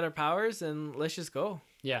what she's got her powers, and let's just go.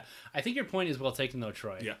 Yeah, I think your point is well taken, though,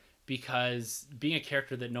 Troy. Yeah. Because being a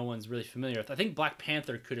character that no one's really familiar with, I think Black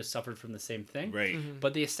Panther could have suffered from the same thing. Right.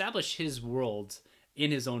 But they established his world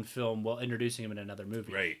in his own film while introducing him in another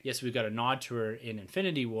movie. Right. Yes, we got a nod to her in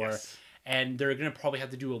Infinity War. Yes. And they're going to probably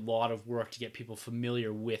have to do a lot of work to get people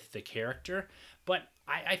familiar with the character. But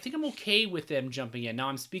I think I'm okay with them jumping in. Now,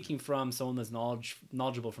 I'm speaking from someone that's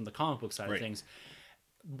knowledgeable from the comic book side of things.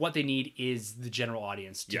 What they need is the general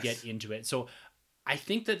audience to get into it. So I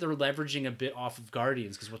think that they're leveraging a bit off of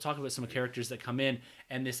Guardians, because we'll talk about some characters that come in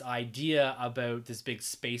and this idea about this big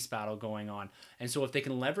space battle going on. And so if they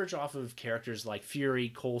can leverage off of characters like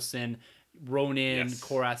Fury, Coulson, Ronin,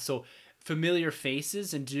 Korath, so familiar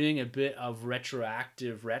faces, and doing a bit of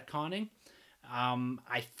retroactive retconning,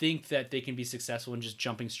 I think that they can be successful in just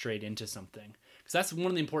jumping straight into something. Because that's one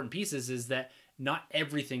of the important pieces, is that not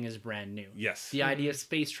everything is brand new. Yes. The idea of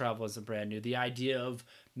space travel isn't brand new. The idea of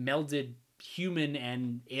melded human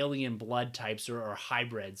and alien blood types or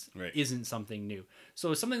hybrids isn't something new.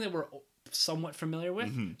 So it's something that we're somewhat familiar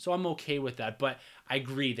with. So I'm okay with that. But I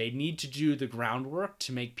agree, they need to do the groundwork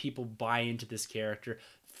to make people buy into this character,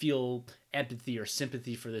 feel empathy or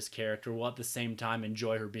sympathy for this character, while at the same time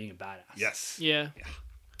enjoy her being a badass. Yes. Yeah.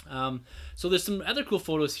 So there's some other cool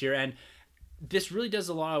photos here, and this really does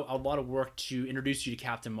a lot of work to introduce you to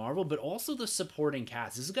Captain Marvel, but also the supporting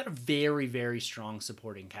cast. This has got a very, very strong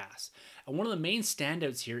supporting cast. And one of the main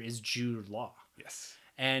standouts here is Jude Law. Yes.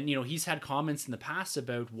 And, you know, he's had comments in the past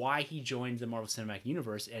about why he joined the Marvel Cinematic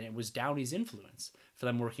Universe, and it was Downey's influence for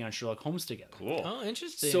them working on Sherlock Holmes together. Cool. Oh,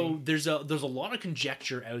 interesting. So there's a lot of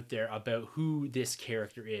conjecture out there about who this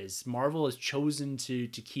character is. Marvel has chosen to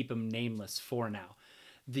keep him nameless for now.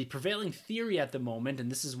 The prevailing theory at the moment, and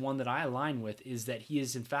this is one that I align with, is that he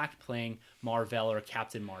is in fact playing Mar-Vell, or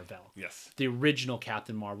Captain Mar-Vell. Yes. The original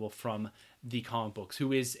Captain Marvel from the comic books,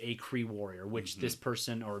 who is a Kree warrior, which this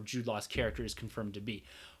person, or Jude Law's character, is confirmed to be.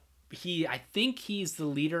 I think he's the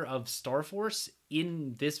leader of Starforce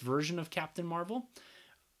in this version of Captain Marvel.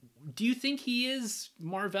 Do you think he is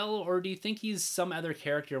Mar-Vell, or do you think he's some other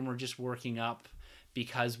character and we're just working up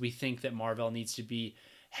because we think that Mar-Vell needs to be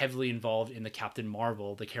heavily involved in the Captain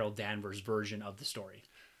Marvel, the Carol Danvers version of the story?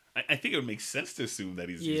 I think it would make sense to assume that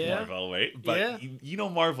he's Marvel, right? Yeah. But you know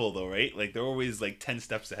Marvel, though, right? Like, they're always, like, 10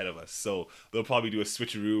 steps ahead of us. So they'll probably do a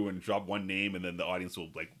switcheroo and drop one name, and then the audience will,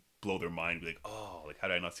 like, blow their mind. Be like, oh, like, how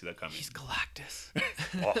did I not see that coming? He's Galactus.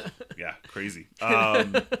 Oh, yeah, crazy.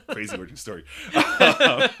 Crazy origin story.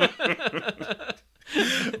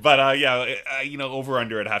 But you know, over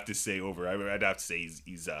under, I'd have to say over. I'd have to say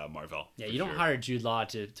he's Mar-Vell. Yeah, you don't hire Jude Law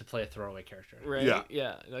to play a throwaway character. Right.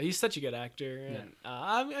 Yeah. No, he's such a good actor. And,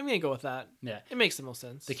 I'm gonna go with that. Yeah, it makes the most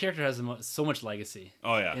sense. The character has so much legacy.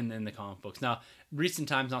 Oh yeah. In the comic books. Now, recent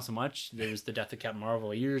times not so much. There was the death of Captain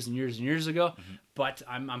Marvel years and years and years ago. But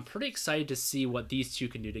I'm pretty excited to see what these two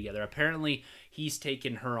can do together. Apparently, he's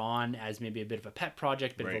taken her on as maybe a bit of a pet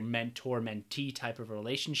project, bit of a mentor-mentee type of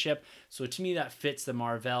relationship. So to me, that fits the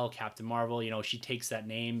Mar-Vell, Captain Marvel. You know, she takes that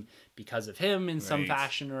name because of him in some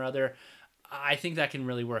fashion or other. I think that can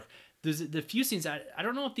really work. There's the few scenes, I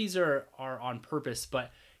don't know if these are on purpose,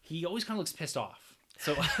 but he always kind of looks pissed off.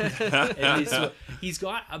 So, so he's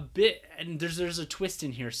got a bit, and there's a twist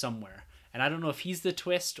in here somewhere. And I don't know if he's the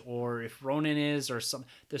twist or if Ronan is, or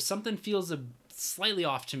there's something feels slightly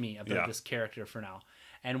off to me about this character for now.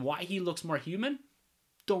 And why he looks more human,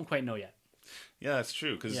 don't quite know yet. Yeah, that's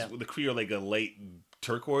true. Because the Kree are like a light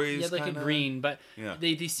turquoise. Yeah, like kinda? a green, but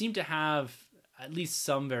they seem to have at least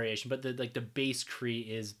some variation. But the base Kree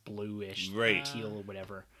is bluish, teal or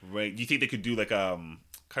whatever. Right. Do you think they could do like kind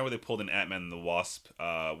of what they pulled in Ant-Man and the Wasp?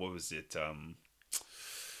 What was it?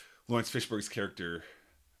 Lawrence Fishburne's character.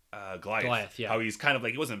 Goliath, yeah. How he's kind of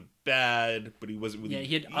like, he wasn't bad, but he wasn't really... Yeah,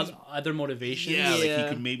 he had other motivations. Yeah, like he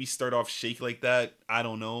could maybe start off shaky like that. I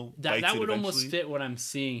don't know. That would almost fit what I'm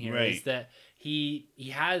seeing here, is that he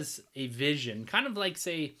has a vision, kind of like,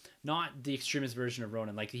 say, not the extremist version of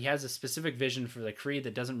Ronan. Like, he has a specific vision for the Kree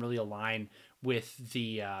that doesn't really align with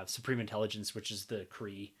the Supreme Intelligence, which is the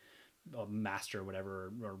Kree master or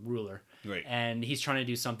whatever, or ruler, and he's trying to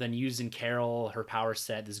do something using Carol, her power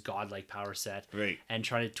set, this godlike power set, and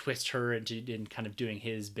trying to twist her into kind of doing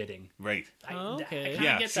his bidding. Okay. I kind of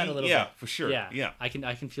get that a little bit. Yeah, for sure. Yeah, I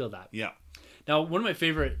can feel that. Yeah. Now, one of my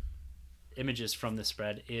favorite images from the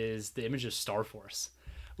spread is the image of Starforce,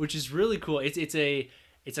 which is really cool. It's a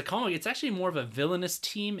comic. It's actually more of a villainous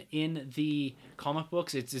team in the comic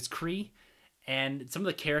books. It's Kree. And some of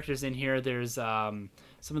the characters in here, there's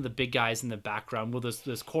some of the big guys in the background. Well,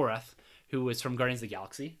 there's Korath, who is from Guardians of the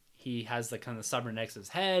Galaxy. He has the kind of submarine next to his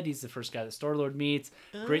head. He's the first guy that Star-Lord meets.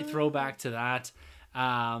 Great throwback to that.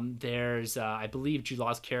 There's, I believe Jude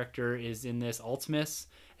Law's character is in this, Ultimus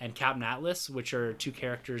and Captain Atlas, which are two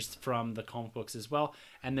characters from the comic books as well.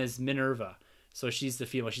 And there's Minerva. So she's the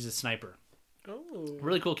female. She's a sniper. Oh.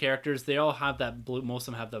 Really cool characters. They all have that blue. Most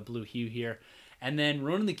of them have that blue hue here. And then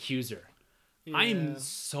Ronan the Accuser. Yeah. I'm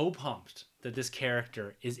so pumped that this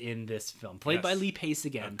character is in this film, played by Lee Pace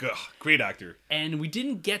again. Great actor. And we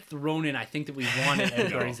didn't get the Ronan I think that we wanted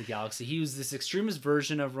in Guardians of the Galaxy. He was this extremist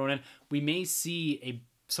version of Ronan. We may see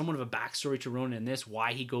somewhat of a backstory to Ronan in this,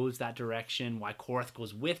 why he goes that direction, why Korath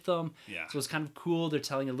goes with them. Yeah. So it's kind of cool. They're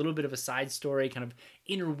telling a little bit of a side story, kind of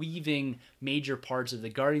interweaving major parts of the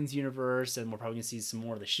Guardians universe, and we're probably going to see some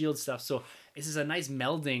more of the S.H.I.E.L.D. stuff. So this is a nice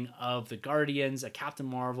melding of the Guardians, a Captain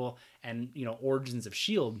Marvel, and, origins of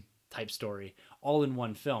S.H.I.E.L.D. type story all in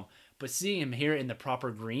one film. But seeing him here in the proper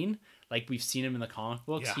green, like we've seen him in the comic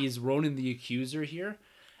books, he's Ronan the Accuser here.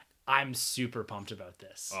 I'm super pumped about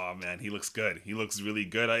this. Oh man, he looks good. He looks really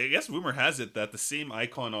good. I guess rumor has it that the same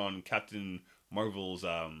icon on Captain Marvel's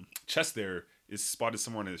chest there is spotted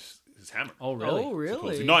somewhere on his hammer. Oh really? Oh really?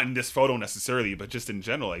 Supposedly. Not in this photo necessarily, but just in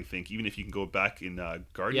general, I think. Even if you can go back in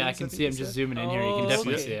Guardians. Yeah, I can see him just zooming in here. You can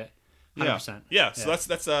definitely see it. 100%. Yeah. So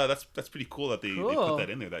that's pretty cool that they put that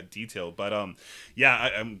in there, that detail. But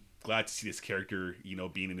I'm glad to see this character,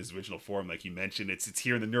 being in his original form, like you mentioned. It's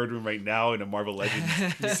here in the nerd room right now in a Marvel Legends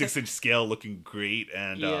 6-inch scale, looking great.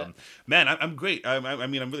 And man, I'm great. I'm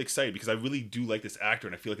really excited because I really do like this actor,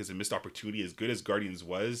 and I feel like it's a missed opportunity. As good as Guardians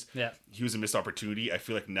was, he was a missed opportunity. I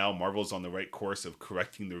feel like now Marvel's on the right course of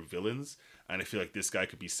correcting their villains, and I feel like this guy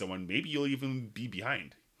could be someone maybe you'll even be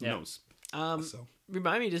behind. Who knows?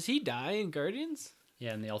 Remind me, does he die in Guardians?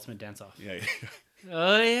 Yeah, in the Ultimate Dance-Off. Yeah.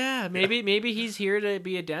 Oh yeah, maybe he's here to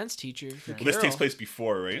be a dance teacher. For Well, this takes place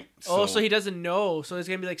before, right? So he doesn't know. So it's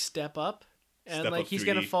gonna be like Step Up, and Step like Up he's 3D.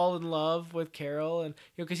 gonna fall in love with Carol, and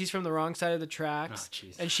because he's from the wrong side of the tracks, Oh,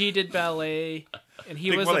 jeez. and she did ballet, and he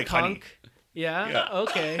Think was more a like Honey. punk. Yeah. Yeah.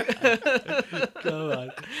 Okay. Come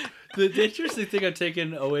on. The interesting thing I'm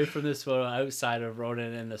taking away from this photo outside of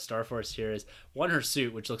Ronan and the Star Force here is one, her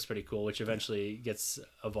suit, which looks pretty cool, which eventually gets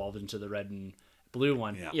evolved into the red and blue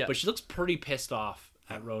one. Yeah. But she looks pretty pissed off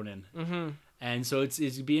at Ronan. Mm-hmm. And so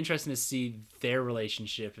it'd be interesting to see their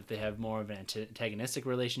relationship, if they have more of an antagonistic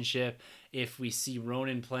relationship, if we see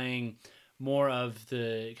Ronan playing more of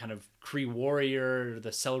the kind of Kree warrior,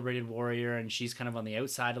 the celebrated warrior, and she's kind of on the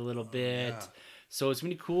outside a little bit. yeah. So it's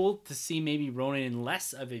really cool to see maybe Ronan in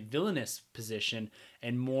less of a villainous position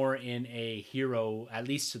and more in a hero, at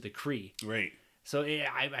least to the Kree. Right. So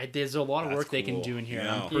there's a lot of That's work they can cool. do in here. And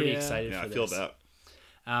Yeah. I'm pretty Yeah. excited Yeah, for I this. feel that.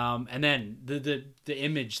 And then the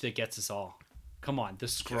image that gets us all. Come on, the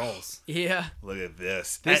scrolls. Yeah. Look at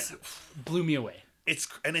this. This blew me away. It's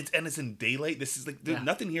in daylight. This is like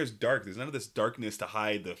nothing here is dark. There's none of this darkness to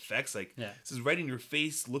hide the effects. Like this is right in your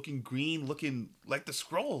face, looking green, looking like the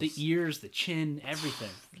scrolls. The ears, the chin, everything.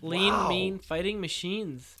 Lean, Wow. mean fighting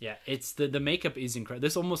machines. Yeah, it's the makeup is incredible.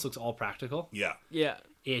 This almost looks all practical. Yeah. Yeah.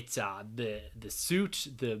 It's the suit,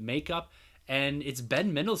 the makeup, and it's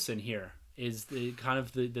Ben Mendelsohn here is the kind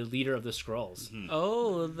of the leader of the Skrulls. Hmm.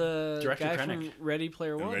 Oh, the Director guy Krennic. from Ready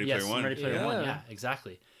Player One. Ready Yes, Player One. Ready Player Yeah. One. Yeah,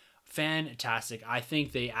 exactly. Fantastic. I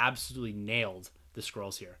think they absolutely nailed the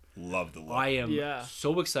Skrulls here. Love the look. I am Yeah.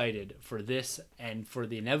 so excited for this and for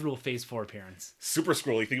the inevitable Phase 4 appearance. Super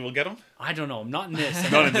Scroll. You think we'll get them? I don't know. Not in this.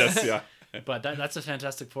 Not in this. Yeah. But that's a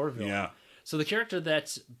Fantastic Four villain. Yeah. So the character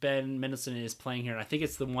that Ben Mendelsohn is playing here, and I think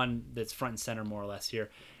it's the one that's front and center more or less here,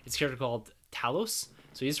 it's a character called Talos.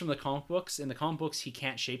 So he's from the comic books. In the comic books, he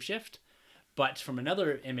can't shapeshift. But from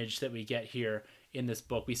another image that we get here in this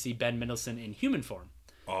book, we see Ben Mendelsohn in human form.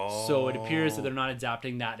 Oh. So it appears that they're not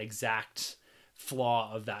adapting that exact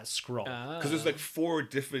flaw of that scroll. Because there's like 4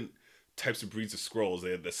 different types of breeds of scrolls.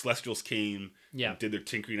 They had the Celestials came and did their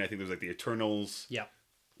tinkering. I think there's like the Eternals. Yeah.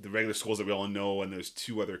 The regular scrolls that we all know, and there's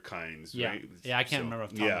 2 other kinds, Yeah. right? Yeah, I can't remember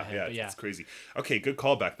off the top of my head, but yeah. It's crazy. Okay, good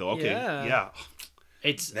callback though. Okay, yeah.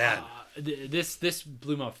 It's Man. This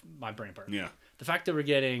blew my brain apart. Yeah. The fact that we're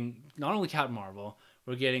getting not only Captain Marvel,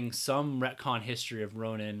 we're getting some retcon history of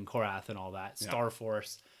Ronan, Korath, and all that, Star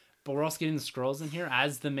Force, but we're also getting the Skrulls in here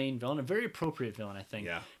as the main villain, a very appropriate villain, I think.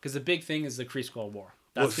 Yeah. Because the big thing is the Kree Skrull War.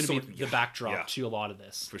 That's going to be the backdrop to a lot of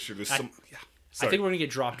this. For sure. There's I some. Yeah. I think we're going to get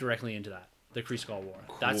dropped directly into that, the Kree Skrull War.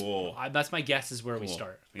 Cool. That's my guess is where we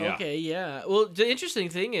start. Yeah. Okay, yeah. Well, the interesting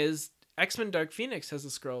thing is X-Men Dark Phoenix has the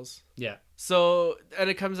Skrulls. Yeah. So, and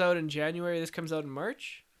it comes out in January. This comes out in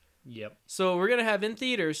March. Yep. So we're going to have in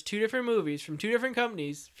theaters 2 different movies from 2 different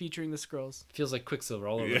companies featuring the Skrulls. Feels like Quicksilver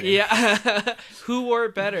all over. Yeah. Who wore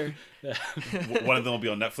it better? One of them will be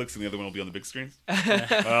on Netflix, and the other one will be on the big screen. I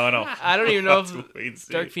don't know. I don't even know Have to wait and if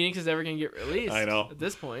see. Dark Phoenix is ever going to get released. I know. At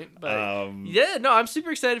this point. But Yeah. no, I'm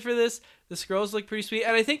super excited for this. The Skrulls look pretty sweet.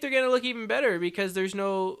 And I think they're going to look even better because there's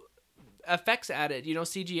no effects added,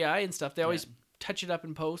 CGI and stuff. They always touch it up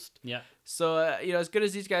in post. Yeah. So as good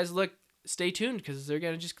as these guys look, stay tuned because they're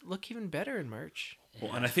gonna just look even better in March.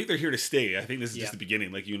 Well, and I think they're here to stay. I think this is Yeah. just the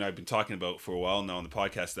beginning, like you and I have been talking about for a while now on the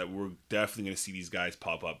podcast, that we're definitely going to see these guys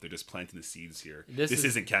pop up. They're just planting the seeds here. This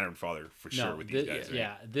isn't Cannon Father for sure with these guys. Right?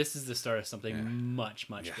 Yeah, this is the start of something much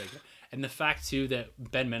bigger. And the fact too that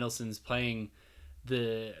Ben Mendelsohn's playing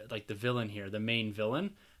the villain here, the main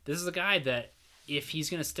villain. This is a guy that if he's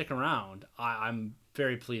going to stick around, I'm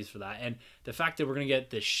very pleased for that. And the fact that we're going to get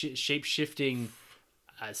the shape shifting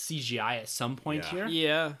CGI at some point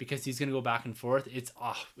here, because he's gonna go back and forth. It's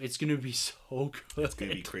gonna be so good. It's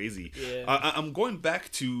gonna be crazy. Yeah. I'm going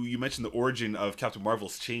back to, you mentioned the origin of Captain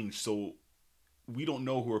Marvel's change, so we don't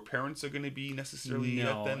know who her parents are gonna be necessarily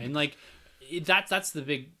yet. Then, and that's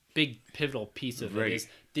the big pivotal piece of it. Is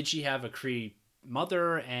did she have a Kree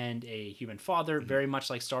mother and a human father, very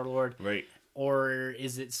much like Star-Lord? Right. Or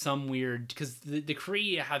is it some weird, because the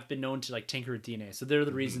Kree have been known to tinker with DNA, so they're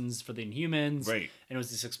the reasons for the Inhumans, right? And it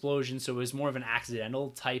was this explosion, so it was more of an accidental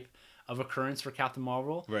type of occurrence for Captain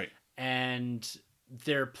Marvel, right? And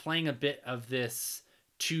they're playing a bit of this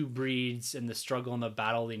two breeds and the struggle and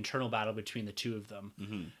the internal battle between the two of them.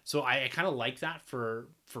 Mm-hmm. So I kind of like that for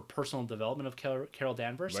personal development of Carol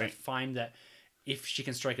Danvers. Right. I find that if she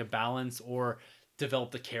can strike a balance or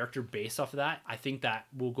develop the character based off of that, I think that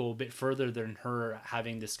will go a bit further than her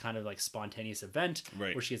having this kind of spontaneous event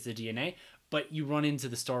where she gets the DNA. But you run into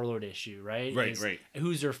the Star-Lord issue, right? Right.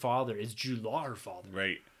 Who's her father? Is Jude Law her father?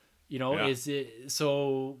 Right. Is it,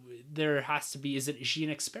 so there has to be, is she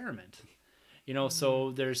an experiment?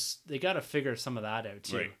 So they got to figure some of that out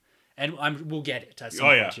too. Right. And we'll get it at some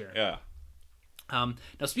point here. Yeah.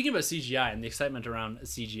 Now speaking about CGI and the excitement around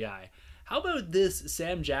CGI, how about this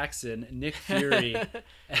Sam Jackson, Nick Fury,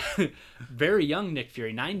 very young Nick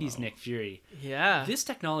Fury, 90s Nick Fury. Yeah. This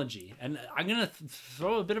technology, and I'm going to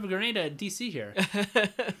throw a bit of a grenade at DC here.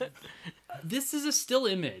 This is a still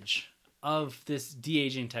image of this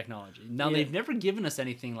de-aging technology. Now, they've never given us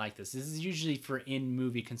anything like this. This is usually for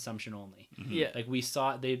in-movie consumption only. Mm-hmm. Yeah. Like we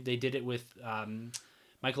saw, they did it with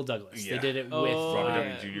Michael Douglas. Yeah. They did it with Robert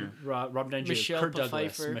Downey Jr. Robert Downey Jr., Michelle Kurt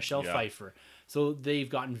Douglas, Pfeiffer. Michelle Pfeiffer. So they've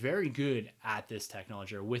gotten very good at this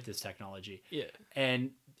technology, or with this technology. Yeah.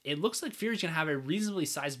 And it looks like Fury's going to have a reasonably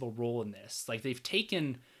sizable role in this. Like, they've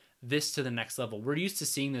taken this to the next level. We're used to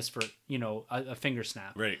seeing this for, a finger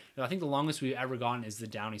snap. Right. I think the longest we've ever gotten is the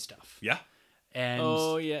Downey stuff. Yeah. And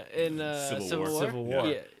in Civil War.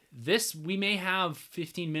 Yeah. This, we may have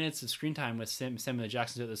 15 minutes of screen time with Samuel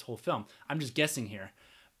Jackson throughout this whole film. I'm just guessing here.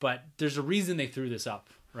 But there's a reason they threw this up,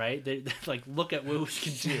 right? They're like, look at what we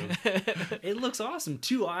can do. It looks awesome.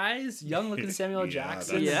 2 eyes, young-looking Samuel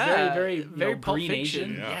Jackson. Very Pulp green Fiction.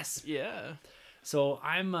 Asian. Yeah. Yes. Yeah. So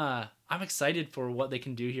I'm excited for what they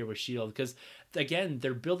can do here with S.H.I.E.L.D. because, again,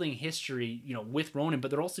 they're building history, with Ronan, but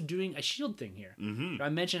they're also doing a S.H.I.E.L.D. thing here. Mm-hmm. I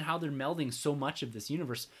mentioned how they're melding so much of this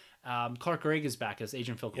universe. Clark Gregg is back as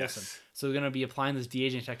Agent Phil Coulson. Yes. So they're going to be applying this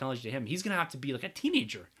de-aging technology to him. He's going to have to be like a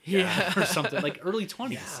teenager. Yeah. Or something, like early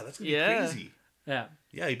 20s. Yeah, that's going to be crazy. Yeah.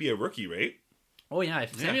 Yeah, he'd be a rookie, right? Oh, yeah.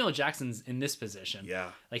 If Samuel L. Jackson's in this position, Yeah.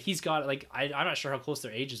 like he's got, I'm not sure how close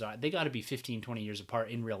their ages are. They got to be 15, 20 years apart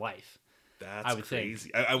in real life. That's would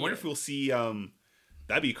crazy. I wonder if we'll see,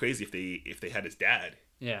 that'd be crazy if they had his dad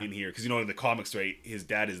in here. Because, in the comics, right, his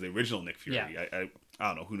dad is the original Nick Fury. Yeah. I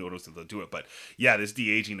don't know who knows if they'll do it, but yeah, this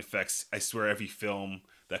de-aging effects, I swear every film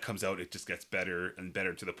that comes out, it just gets better and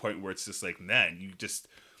better to the point where it's just like, man,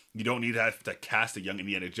 you don't need to have to cast a young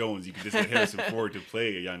Indiana Jones. You can just get Harrison Ford to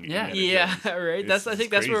play a young Indiana Jones. Yeah, right. I think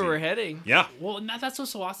that's where we're heading. Yeah. Well, and that's what's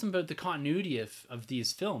so awesome about the continuity of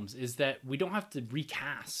these films is that we don't have to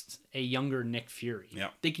recast a younger Nick Fury. Yeah.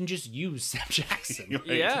 They can just use Sam Jackson.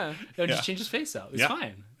 Right. Yeah. Just change his face out. It's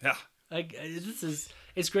fine. Yeah. Like,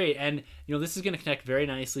 it's great. And, this is going to connect very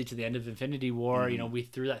nicely to the end of Infinity War. We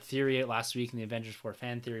threw that theory out last week in the Avengers 4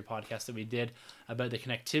 fan theory podcast that we did about the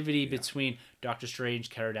connectivity between Doctor Strange,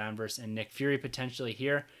 Carol Danvers, and Nick Fury potentially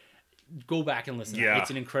here. Go back and listen. Yeah.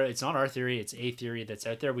 It's it's not our theory. It's a theory that's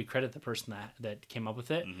out there. We credit the person that came up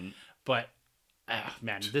with it. Mm-hmm. But,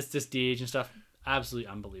 man, this de-aging stuff,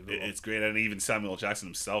 absolutely unbelievable. It's great. And even Samuel Jackson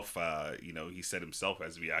himself, he said himself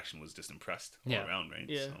as reaction was just impressed all around, right?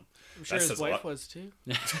 Yeah. So, I'm sure his wife was too.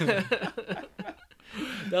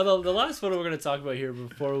 Now, the last photo we're going to talk about here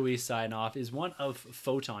before we sign off is one of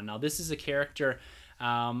Photon. Now, this is a character.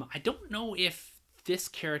 I don't know if this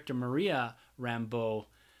character, Maria Rambeau,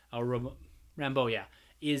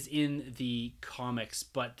 is in the comics,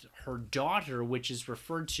 but her daughter, which is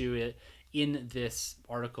referred to in this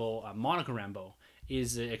article, Monica Rambeau,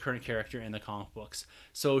 is a current character in the comic books.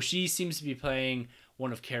 So she seems to be playing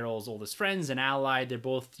one of Carol's oldest friends and ally. They're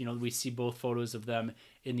both, we see both photos of them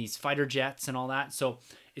in these fighter jets and all that. So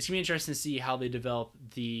it's gonna be interesting to see how they develop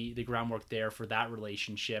the groundwork there for that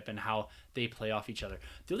relationship and how they play off each other.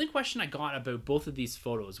 The only question I got about both of these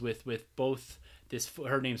photos with both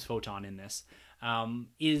her name's Photon in this,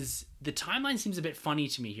 is the timeline seems a bit funny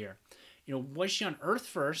to me here. Was she on Earth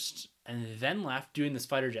first and then left doing this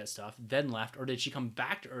fighter jet stuff, then left, or did she come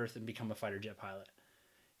back to Earth and become a fighter jet pilot?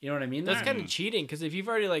 You know what I mean? That's kind of cheating, because if you've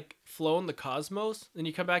already flown the cosmos, then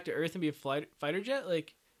you come back to Earth and be a fighter jet,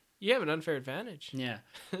 you have an unfair advantage. Yeah.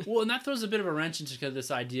 Well, and that throws a bit of a wrench into this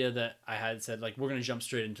idea that I had said, we're going to jump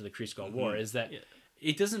straight into the Kree-Skrull War, is that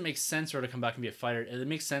it doesn't make sense for her to come back and be a fighter. It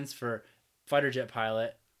makes sense for fighter jet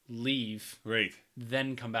pilot, leave, right,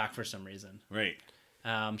 then come back for some reason. Right.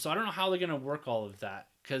 So I don't know how they're going to work all of that,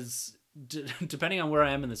 because depending on where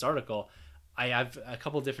I am in this article, I have a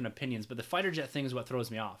couple different opinions, but the fighter jet thing is what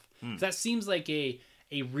throws me off. That seems like a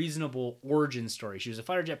reasonable origin story. She was a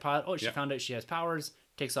fighter jet pilot. Oh, she found out she has powers,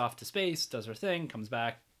 takes off to space, does her thing, comes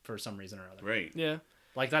back for some reason or other. Right. Yeah.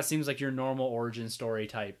 That seems like your normal origin story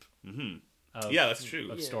type. Yeah, that's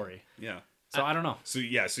true. Of story. Yeah. So I don't know. So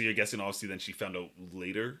you're guessing obviously then she found out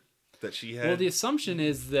later that she had. Well, the assumption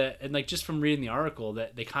is that, and just from reading the article,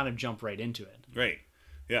 that they kind of jump right into it. Right.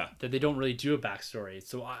 Yeah. That they don't really do a backstory.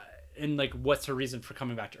 So what's her reason for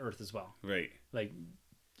coming back to Earth as well? Right. You're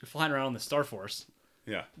flying around the Star Force.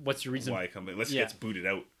 Yeah. What's your reason? Why come? Unless she gets booted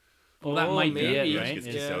out. Well, that might be it, right? She gets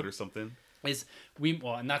kicked out or something.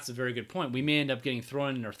 And that's a very good point. We may end up getting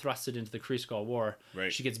thrown or thrusted into the Kree-Skrull War.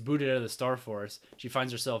 Right. She gets booted out of the Star Force. She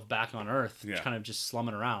finds herself back on Earth, kind of just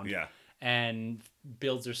slumming around. Yeah. And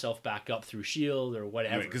builds herself back up through S.H.I.E.L.D. or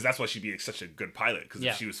whatever. Because that's why she'd be such a good pilot. Because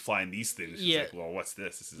if she was flying these things, she's like, well, what's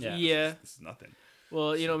this? This is nothing.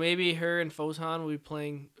 Well, maybe her and Photon will be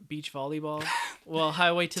playing beach volleyball while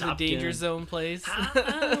Highway to the Danger Zone plays.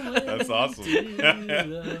 That's awesome.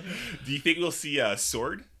 Do you think we'll see a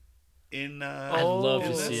sword in I'd love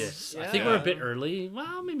to see it. Yeah. I think we're a bit early.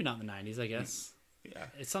 Well, maybe not in the 90s, I guess. Yeah.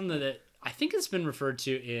 It's something that I think it's been referred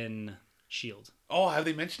to in S.H.I.E.L.D. Oh, have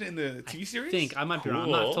they mentioned it in the TV series? I think. I might be wrong.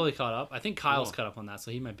 I'm not totally caught up. I think Kyle's caught up on that,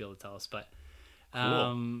 so he might be able to tell us. But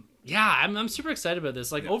yeah, I'm super excited about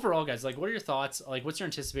this. Overall, guys, what are your thoughts? What's your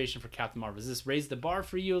anticipation for Captain Marvel? Does this raise the bar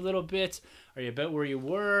for you a little bit? Are you about where you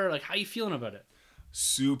were? How are you feeling about it?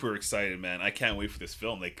 Super excited, man. I can't wait for this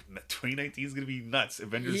film. 2019 is going to be nuts.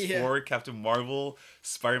 Avengers 4, Captain Marvel,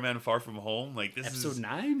 Spider-Man Far From Home. This episode is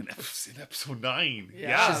 9? Episode 9.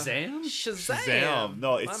 Yeah. Shazam.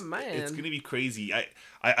 No, it's going to be crazy.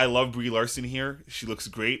 I love Brie Larson here. She looks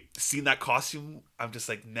great. Seeing that costume, I'm just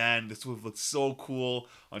like, man, this would have looked so cool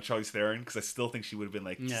on Charlize Theron, because I still think she would have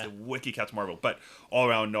been just a wicked Captain Marvel. But all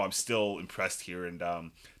around, no, I'm still impressed here. And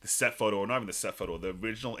the set photo, or not even the set photo, the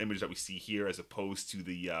original image that we see here as opposed to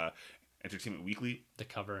the Entertainment Weekly. The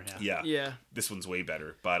cover, Yeah. This one's way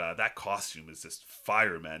better. But that costume is just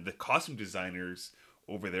fire, man. The costume designers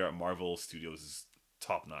over there at Marvel Studios is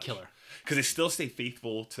top notch. Killer. Because they still stay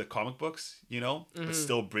faithful to comic books, but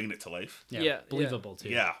still bringing it to life. Yeah. Believable, too.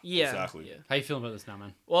 Yeah, exactly. Yeah. How you feeling about this now,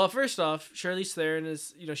 man? Well, first off, Charlize Theron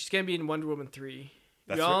is, she's going to be in Wonder Woman 3.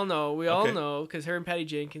 We all know, because her and Patty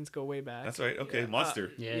Jenkins go way back. That's right. Okay,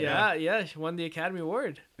 Monster. Yeah, she won the Academy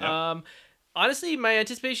Award. Yeah. Honestly, my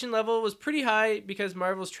anticipation level was pretty high because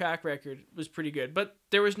Marvel's track record was pretty good, but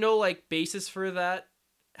there was no basis for that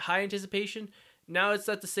high anticipation. Now it's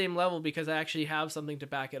at the same level because I actually have something to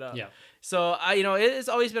back it up. Yeah. So it has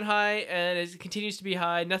always been high, and it continues to be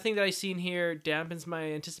high. Nothing that I've seen here dampens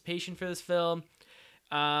my anticipation for this film.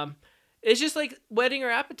 It's just whetting our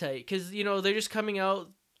appetite, because they're just coming out,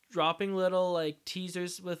 dropping little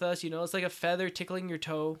teasers with us. It's like a feather tickling your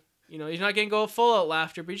toe. You're not gonna go full out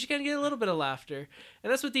laughter, but you're just gonna get a little bit of laughter,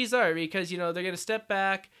 and that's what these are, because they're gonna step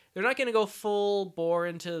back. They're not gonna go full bore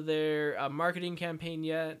into their marketing campaign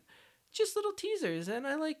yet. Just little teasers, and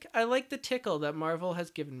I like the tickle that Marvel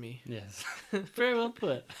has given me. Yes. Very well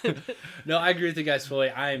put. No, I agree with you guys fully.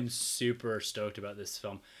 I'm super stoked about this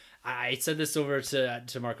film. I said this over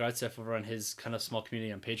to Mark Artsef over on his kind of small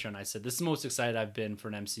community on Patreon. I said, this is the most excited I've been for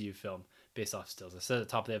an MCU film based off stills. I said at the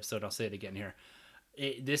top of the episode, I'll say it again here.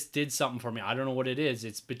 This did something for me. I don't know what it is.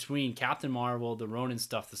 It's between Captain Marvel, the Ronin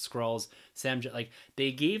stuff, the Skrulls, Sam.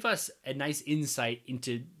 They gave us a nice insight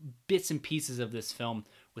into bits and pieces of this film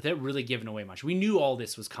without really giving away much. We knew all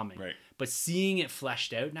this was coming, right? But seeing it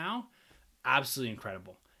fleshed out now, absolutely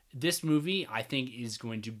incredible. This movie, I think, is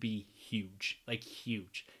going to be huge,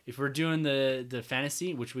 huge. If we're doing the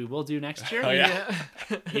fantasy, which we will do next year,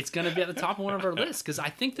 it's going to be at the top of one of our lists, because I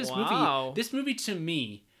think this movie to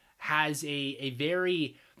me has a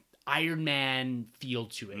very Iron Man feel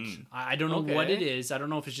to it. I don't know what Okay. it is. I don't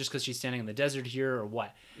know if it's just because she's standing in the desert here or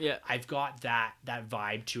what. Yeah. I've got that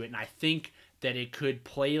vibe to it, and I think that it could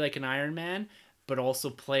play like an Iron Man, but also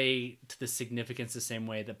play to the significance the same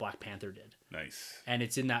way that Black Panther did. Nice. And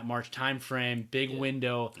it's in that March time frame, big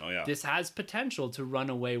window. Oh, yeah. This has potential to run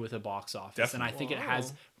away with a box office, and I think it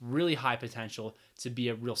has Wow. really high potential to be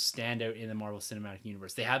a real standout in the Marvel Cinematic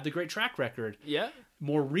Universe. They have the great track record, Yeah.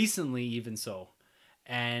 more recently even so,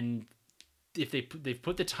 and if they've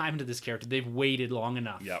put the time into this character, they've waited long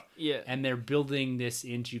enough. Yep. Yeah. And they're building this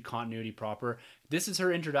into continuity proper. This is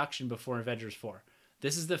her introduction before Avengers 4.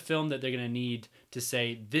 This is the film that they're going to need to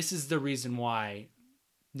say, this is the reason why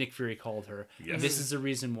Nick Fury called her. Yes. This is the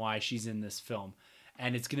reason why she's in this film.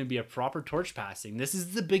 And it's going to be a proper torch passing. This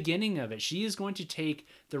is the beginning of it. She is going to take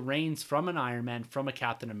the reins from an Iron Man, from a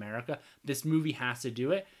Captain America. This movie has to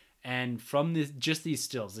do it. And from just these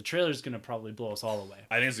stills, the trailer is going to probably blow us all away.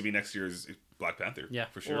 I think it's gonna be next year's Black Panther. Yeah.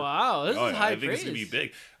 for sure. Wow, this is high I think praise. it's gonna be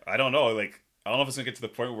big. I don't know. Like, I don't know if it's gonna get to the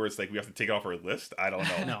point where it's like we have to take it off our list. I don't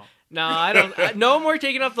know. No. No, I don't. No more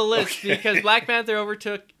taking off the list because Black Panther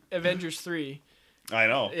overtook Avengers 3. I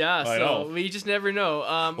know. Yeah, I so know. we just never know.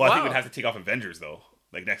 Well, I think we'd have to take off Avengers though,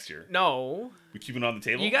 like next year. No, We keep it on the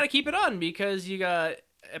table. you got to keep it on because you got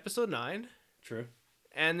Episode 9, True.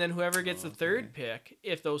 and then whoever gets the third pick,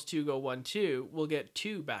 if those two go 1-2, will get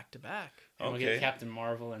 2 back to back. And we'll Okay. get Captain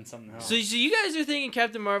Marvel and something else. So you guys are thinking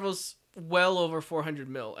Captain Marvel's well over 400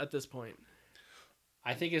 mil at this point.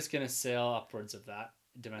 I think it's going to sail upwards of that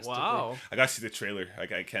domestically. Wow. I gotta see the trailer. I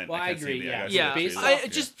can't. Well, I I can't agree, See it. yeah. I gotta see Yeah, the based trailer. off-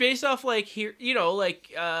 just based off like here,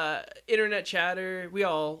 like internet chatter, we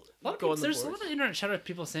all A lot of go people, on the there's a boards. lot of internet chatter of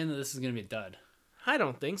people saying that this is going to be a dud. I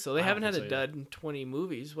don't think so. They I don't haven't had think a so either. dud in 20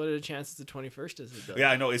 movies. What are the chances the 21st is a dud?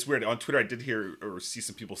 Yeah, I know it's weird. On Twitter, I did hear or see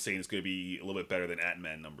some people saying it's going to be a little bit better than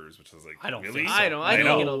Ant-Man numbers, which I was like, I don't really? think so. I don't. I, think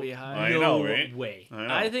know. it'll be high. I know, right? way. I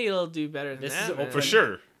know. I think it'll do better than This that. is man. open- for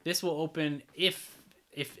sure. This will open if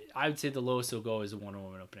I would say the lowest it'll go is a Wonder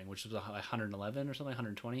Woman opening, which was 111 or something,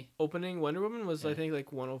 120. Opening Wonder Woman was I think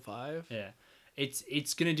like 105. Yeah,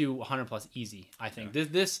 it's gonna do 100 plus easy. I think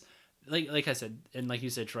this like I said, and like you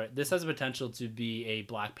said, Troy, this has the potential to be a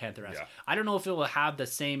Black Panther. Yeah. I don't know if it will have the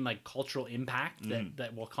same like cultural impact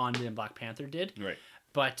that Wakanda and Black Panther did. Right.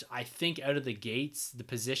 But I think out of the gates, the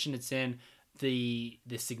position it's in, the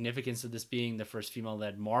significance of this being the first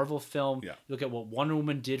female-led Marvel film. Yeah. Look at what Wonder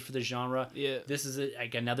Woman did for the genre. Yeah. This is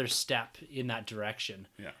like another step in that direction.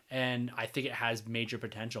 Yeah. And I think it has major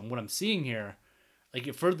potential. And what I'm seeing here,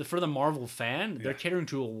 like for the Marvel fan, they're Yeah. catering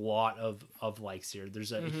to a lot of likes here.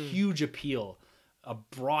 There's a huge appeal, a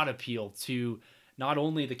broad appeal to not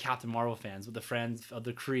only the Captain Marvel fans, but the friends of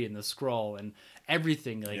the Kree and the Skrull and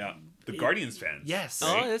everything. Like, Yeah. The Guardians fans. Yes.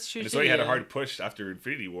 Oh, that's true And it's too, already had a yeah. hard push after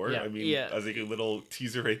Infinity War. Yeah. I mean, Yeah. as like a little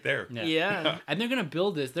teaser right there. Yeah. Yeah. And they're gonna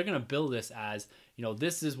build this. They're gonna build this as, you know,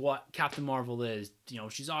 this is what Captain Marvel is. You know,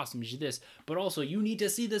 she's awesome. She's this, but also you need to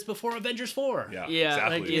see this before Avengers 4. Yeah. Yeah,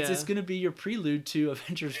 Exactly. Like Yeah. it's gonna be your prelude to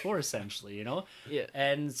Avengers 4 essentially. You know. Yeah.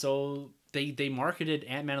 And so they marketed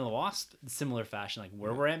Ant-Man and the Wasp in similar fashion. Like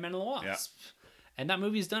where were Ant-Man and the Wasp? Yeah. And that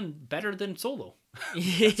movie's done better than Solo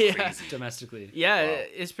Yeah. Crazy. domestically. Yeah, Wow.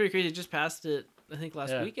 it's pretty crazy. It just passed it, I think, last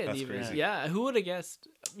Yeah, weekend. that's Even. crazy. Yeah, who would have guessed?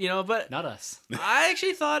 You know, but Not us. I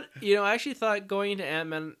actually thought going into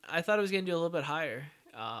Ant-Man, I thought it was going to do a little bit higher,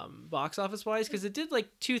 box office wise, because it did like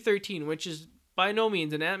 213, which is by no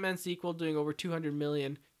means an Ant-Man sequel doing over 200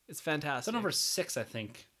 million. It's It's fantastic. done over 6, I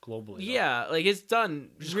think, globally. though. Yeah, like it's done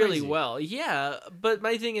is really crazy. well. Yeah, but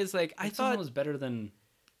my thing is like I It somehow thought. was better than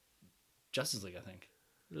Justice League, I think.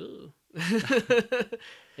 Ooh.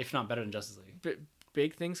 If not better than Justice League.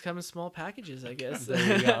 Big things come in small packages, I guess.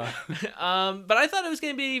 There you go. But I thought it was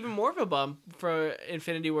going to be even more of a bump for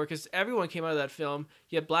Infinity War because everyone came out of that film.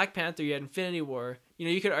 You had Black Panther, you had Infinity War. You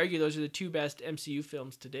know, you could argue those are the two best MCU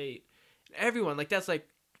films to date. Everyone, like, that's like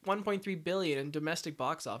 1.3 billion in domestic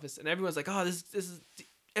box office, and everyone's like, "Oh, this is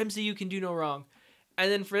MCU can do no wrong." And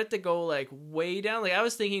then for it to go like way down, like I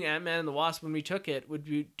was thinking Ant-Man and the Wasp when we took it would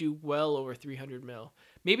do well over 300 mil.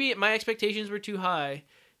 Maybe my expectations were too high.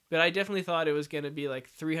 But I definitely thought it was going to be like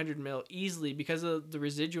 300 mil easily because of the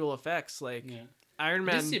residual effects. Like Yeah. Iron You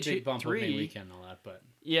Man did see a 2, big bump 3. opening weekend and all that, but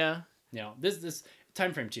Yeah. you know, this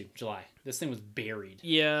time frame too, July. This thing was buried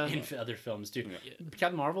Yeah. in other films too. Yeah.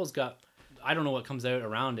 Captain Marvel's got, I don't know what comes out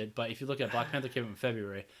around it, but if you look at Black Panther came out in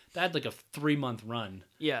February, that had like a 3-month run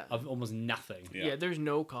Yeah. of almost nothing. Yeah. There's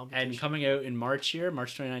no competition. And coming out in March here,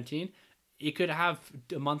 March 2019, it could have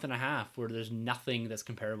a month and a half where there's nothing that's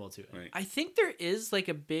comparable to it. Right. I think there is like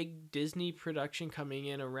a big Disney production coming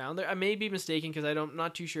in around there. I may be mistaken because I'm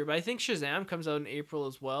not too sure, but I think Shazam comes out in April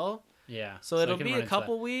as well. Yeah. So I it'll can be run a into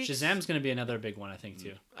couple that. weeks. Shazam's going to be another big one, I think,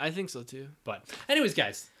 too. I think so too. But anyways,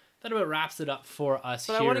 guys, that about wraps it up for us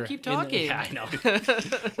But here. I want to keep talking. Yeah, I know.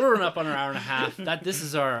 We're running up on our hour and a half. This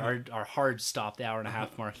is our hard stop, the hour and a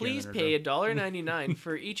half mark. Please here pay in the Nerd Room. $1.99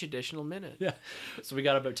 for each additional minute. Yeah. So we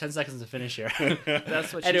got about 10 seconds to finish here.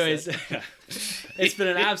 That's what she Anyways, said. it's been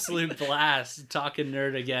an absolute blast talking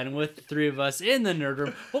nerd again with the three of us in the Nerd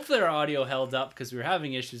Room. Hopefully our audio held up because we were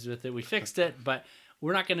having issues with it. We fixed it, but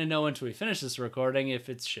we're not going to know until we finish this recording if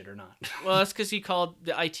it's shit or not. Well, that's because he called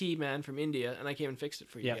the IT man from India, and I came and fixed it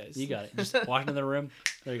for you Yeah, guys. you got it. Just walk into the room.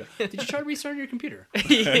 There you go. Did you try restarting your computer?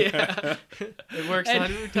 Yeah. It works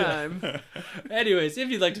every time. Anyways, if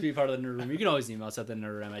you'd like to be part of the Nerd Room, you can always email us at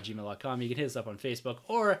thenerdroom@gmail.com. You can hit us up on Facebook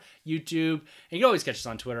or YouTube. And you can always catch us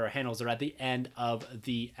on Twitter. Our handles are at the end of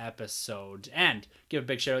the episode. And give a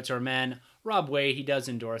big shout out to our man, Rob Way. He does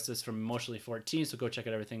endorse us from Emotionally 14, so go check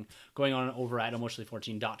out everything going on over at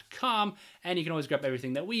emotionally14.com. And you can always grab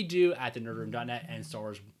everything that we do at thenerdroom.net and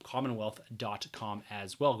StarWarsCommonwealth.com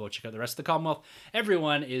as well. Go check out the rest of the Commonwealth.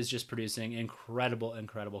 Everyone is just producing incredible,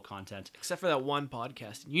 incredible content. Except for that one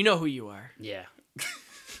podcast. You know who you are. Yeah.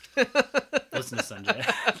 Listen to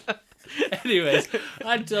Sanjay. Anyways,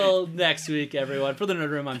 until next week, everyone. For the Nerd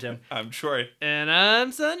Room, I'm Tim. I'm Troy. And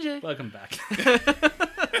I'm Sanjay. Welcome back.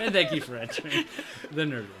 And thank you for entering the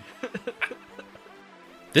Nerd Room.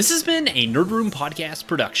 This has been a Nerd Room podcast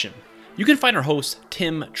production. You can find our hosts,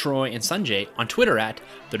 Tim, Troy, and Sanjay on Twitter at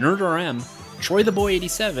TheNerdRM,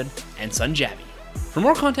 TroyTheBoy87, and Sunjabby. For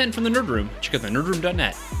more content from the Nerd Room, check out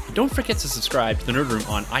thenerdroom.net. And don't forget to subscribe to the Nerd Room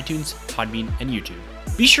on iTunes, Podbean, and YouTube.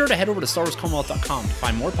 Be sure to head over to StarWarsCommonwealth.com to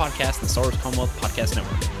find more podcasts in the Star Wars Commonwealth Podcast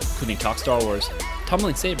Network, including Talk Star Wars,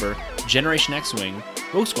 Tumbling Saber, Generation X-Wing,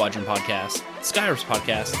 Rogue Squadron Podcast, Skyrims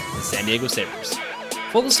Podcast, and San Diego Sabers.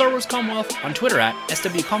 Follow the Star Wars Commonwealth on Twitter at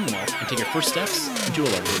SW Commonwealth and take your first steps into a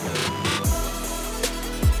larger world.